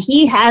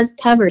he has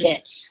covered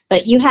it,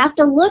 but you have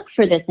to look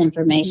for this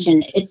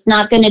information. It's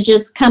not going to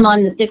just come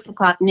on the 6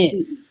 o'clock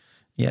news.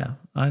 Yeah,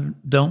 I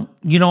don't,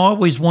 you know, I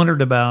always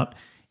wondered about,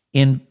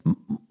 in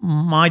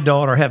my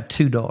daughter, I have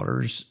two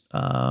daughters.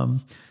 One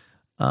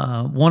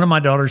of my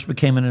daughters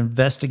became an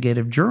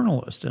investigative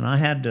journalist, and I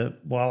had to,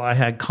 while I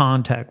had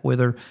contact with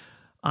her,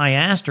 I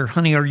asked her,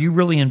 honey, are you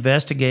really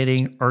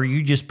investigating, or are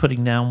you just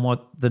putting down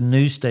what the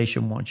news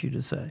station wants you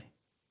to say?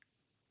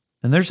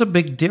 And there's a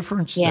big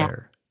difference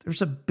there.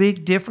 There's a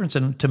big difference.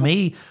 And to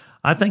me,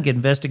 I think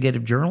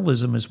investigative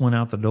journalism has went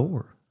out the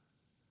door.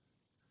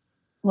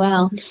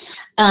 Well,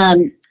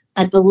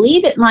 I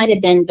believe it might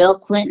have been Bill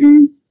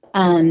Clinton,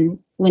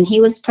 when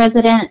he was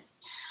president,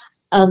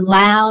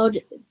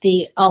 allowed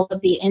all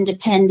of the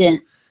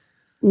independent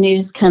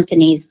news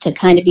companies to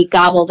kind of be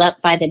gobbled up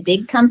by the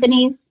big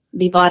companies,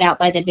 be bought out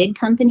by the big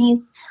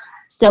companies.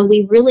 So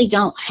we really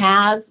don't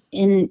have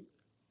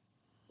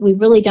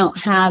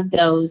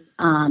those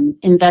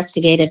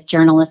investigative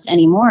journalists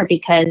anymore,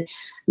 because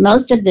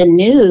most of the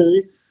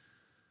news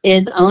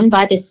is owned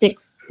by the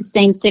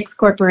same six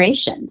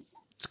corporations.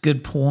 It's a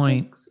good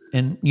point.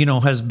 And, you know,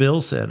 as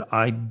Bill said,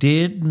 I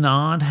did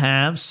not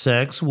have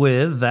sex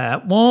with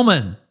that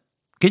woman.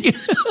 Can you?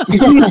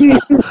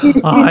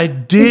 I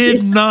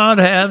did not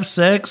have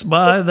sex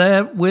with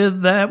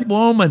that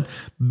woman.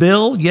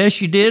 Bill,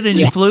 yes, you did. And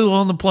you flew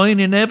on the plane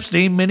in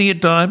Epstein many a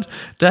times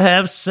to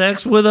have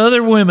sex with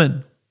other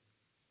women.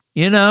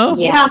 You know?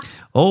 Yeah.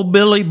 Old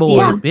Billy boy.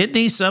 Yeah. Isn't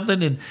he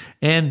something?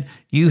 And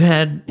you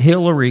had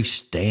Hillary,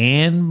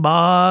 stand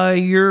by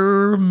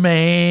your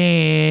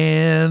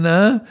man.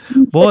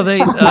 Boy,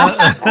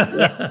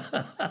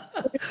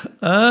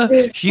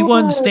 she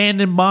wasn't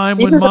standing by him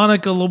when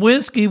Monica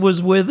Lewinsky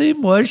was with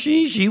him, was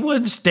she? She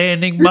wasn't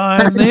standing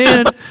by him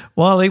then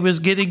while he was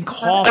getting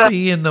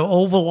coffee in the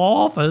Oval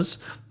Office.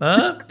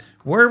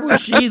 Where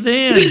was she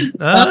then?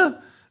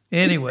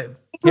 Anyway.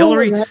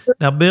 Hillary,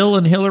 now Bill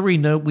and Hillary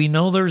we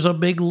know there's a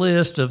big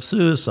list of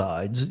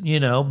suicides, you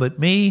know, but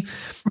me,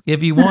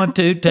 if you want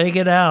to, take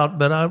it out.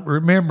 But I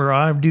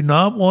do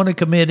not want to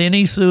commit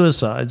any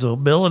suicide. So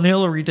Bill and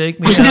Hillary,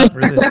 take me out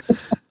for this.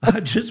 I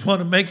just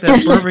want to make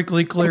that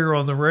perfectly clear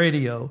on the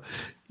radio.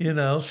 You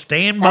know,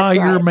 stand by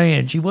your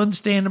man. She wasn't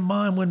standing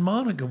by him when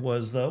Monica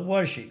was, though,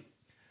 was she?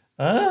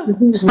 Huh?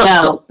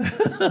 No.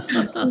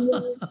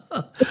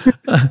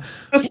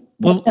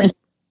 Well,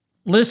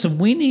 listen,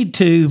 we need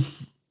to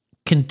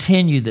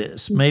continue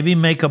this. Maybe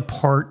make a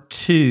part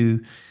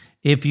 2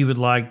 if you would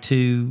like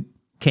to,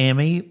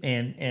 Cammie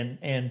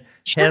and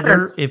Sure.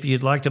 Heather, if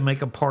you'd like to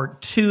make a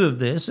part 2 of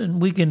this,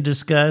 and we can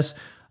discuss.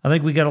 I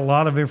think we got a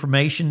lot of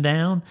information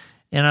down,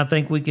 and I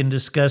think we can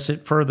discuss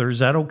it further. Is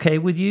that okay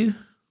with you?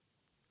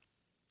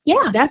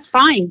 Yeah, That's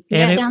fine.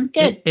 And sounds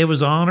good. It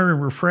was honor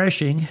and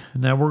refreshing.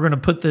 Now we're going to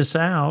put this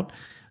out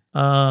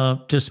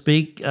to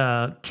speak.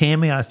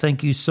 Cammie, I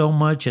thank you so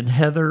much, and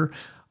Heather,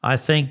 I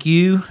thank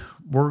you.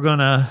 We're going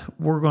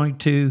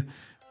to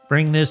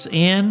bring this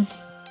in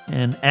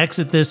and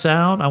exit this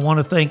out. I want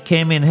to thank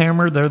Cammie and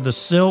Hammer. They're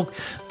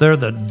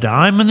the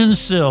diamond and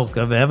silk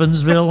of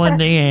Evansville,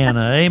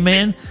 Indiana.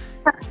 Amen.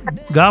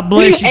 God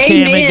bless you,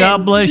 Cammie. Amen.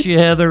 God bless you,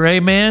 Heather.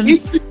 Amen.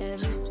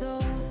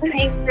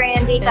 Thanks,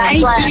 Randy. God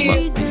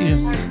bless. Thank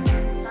you.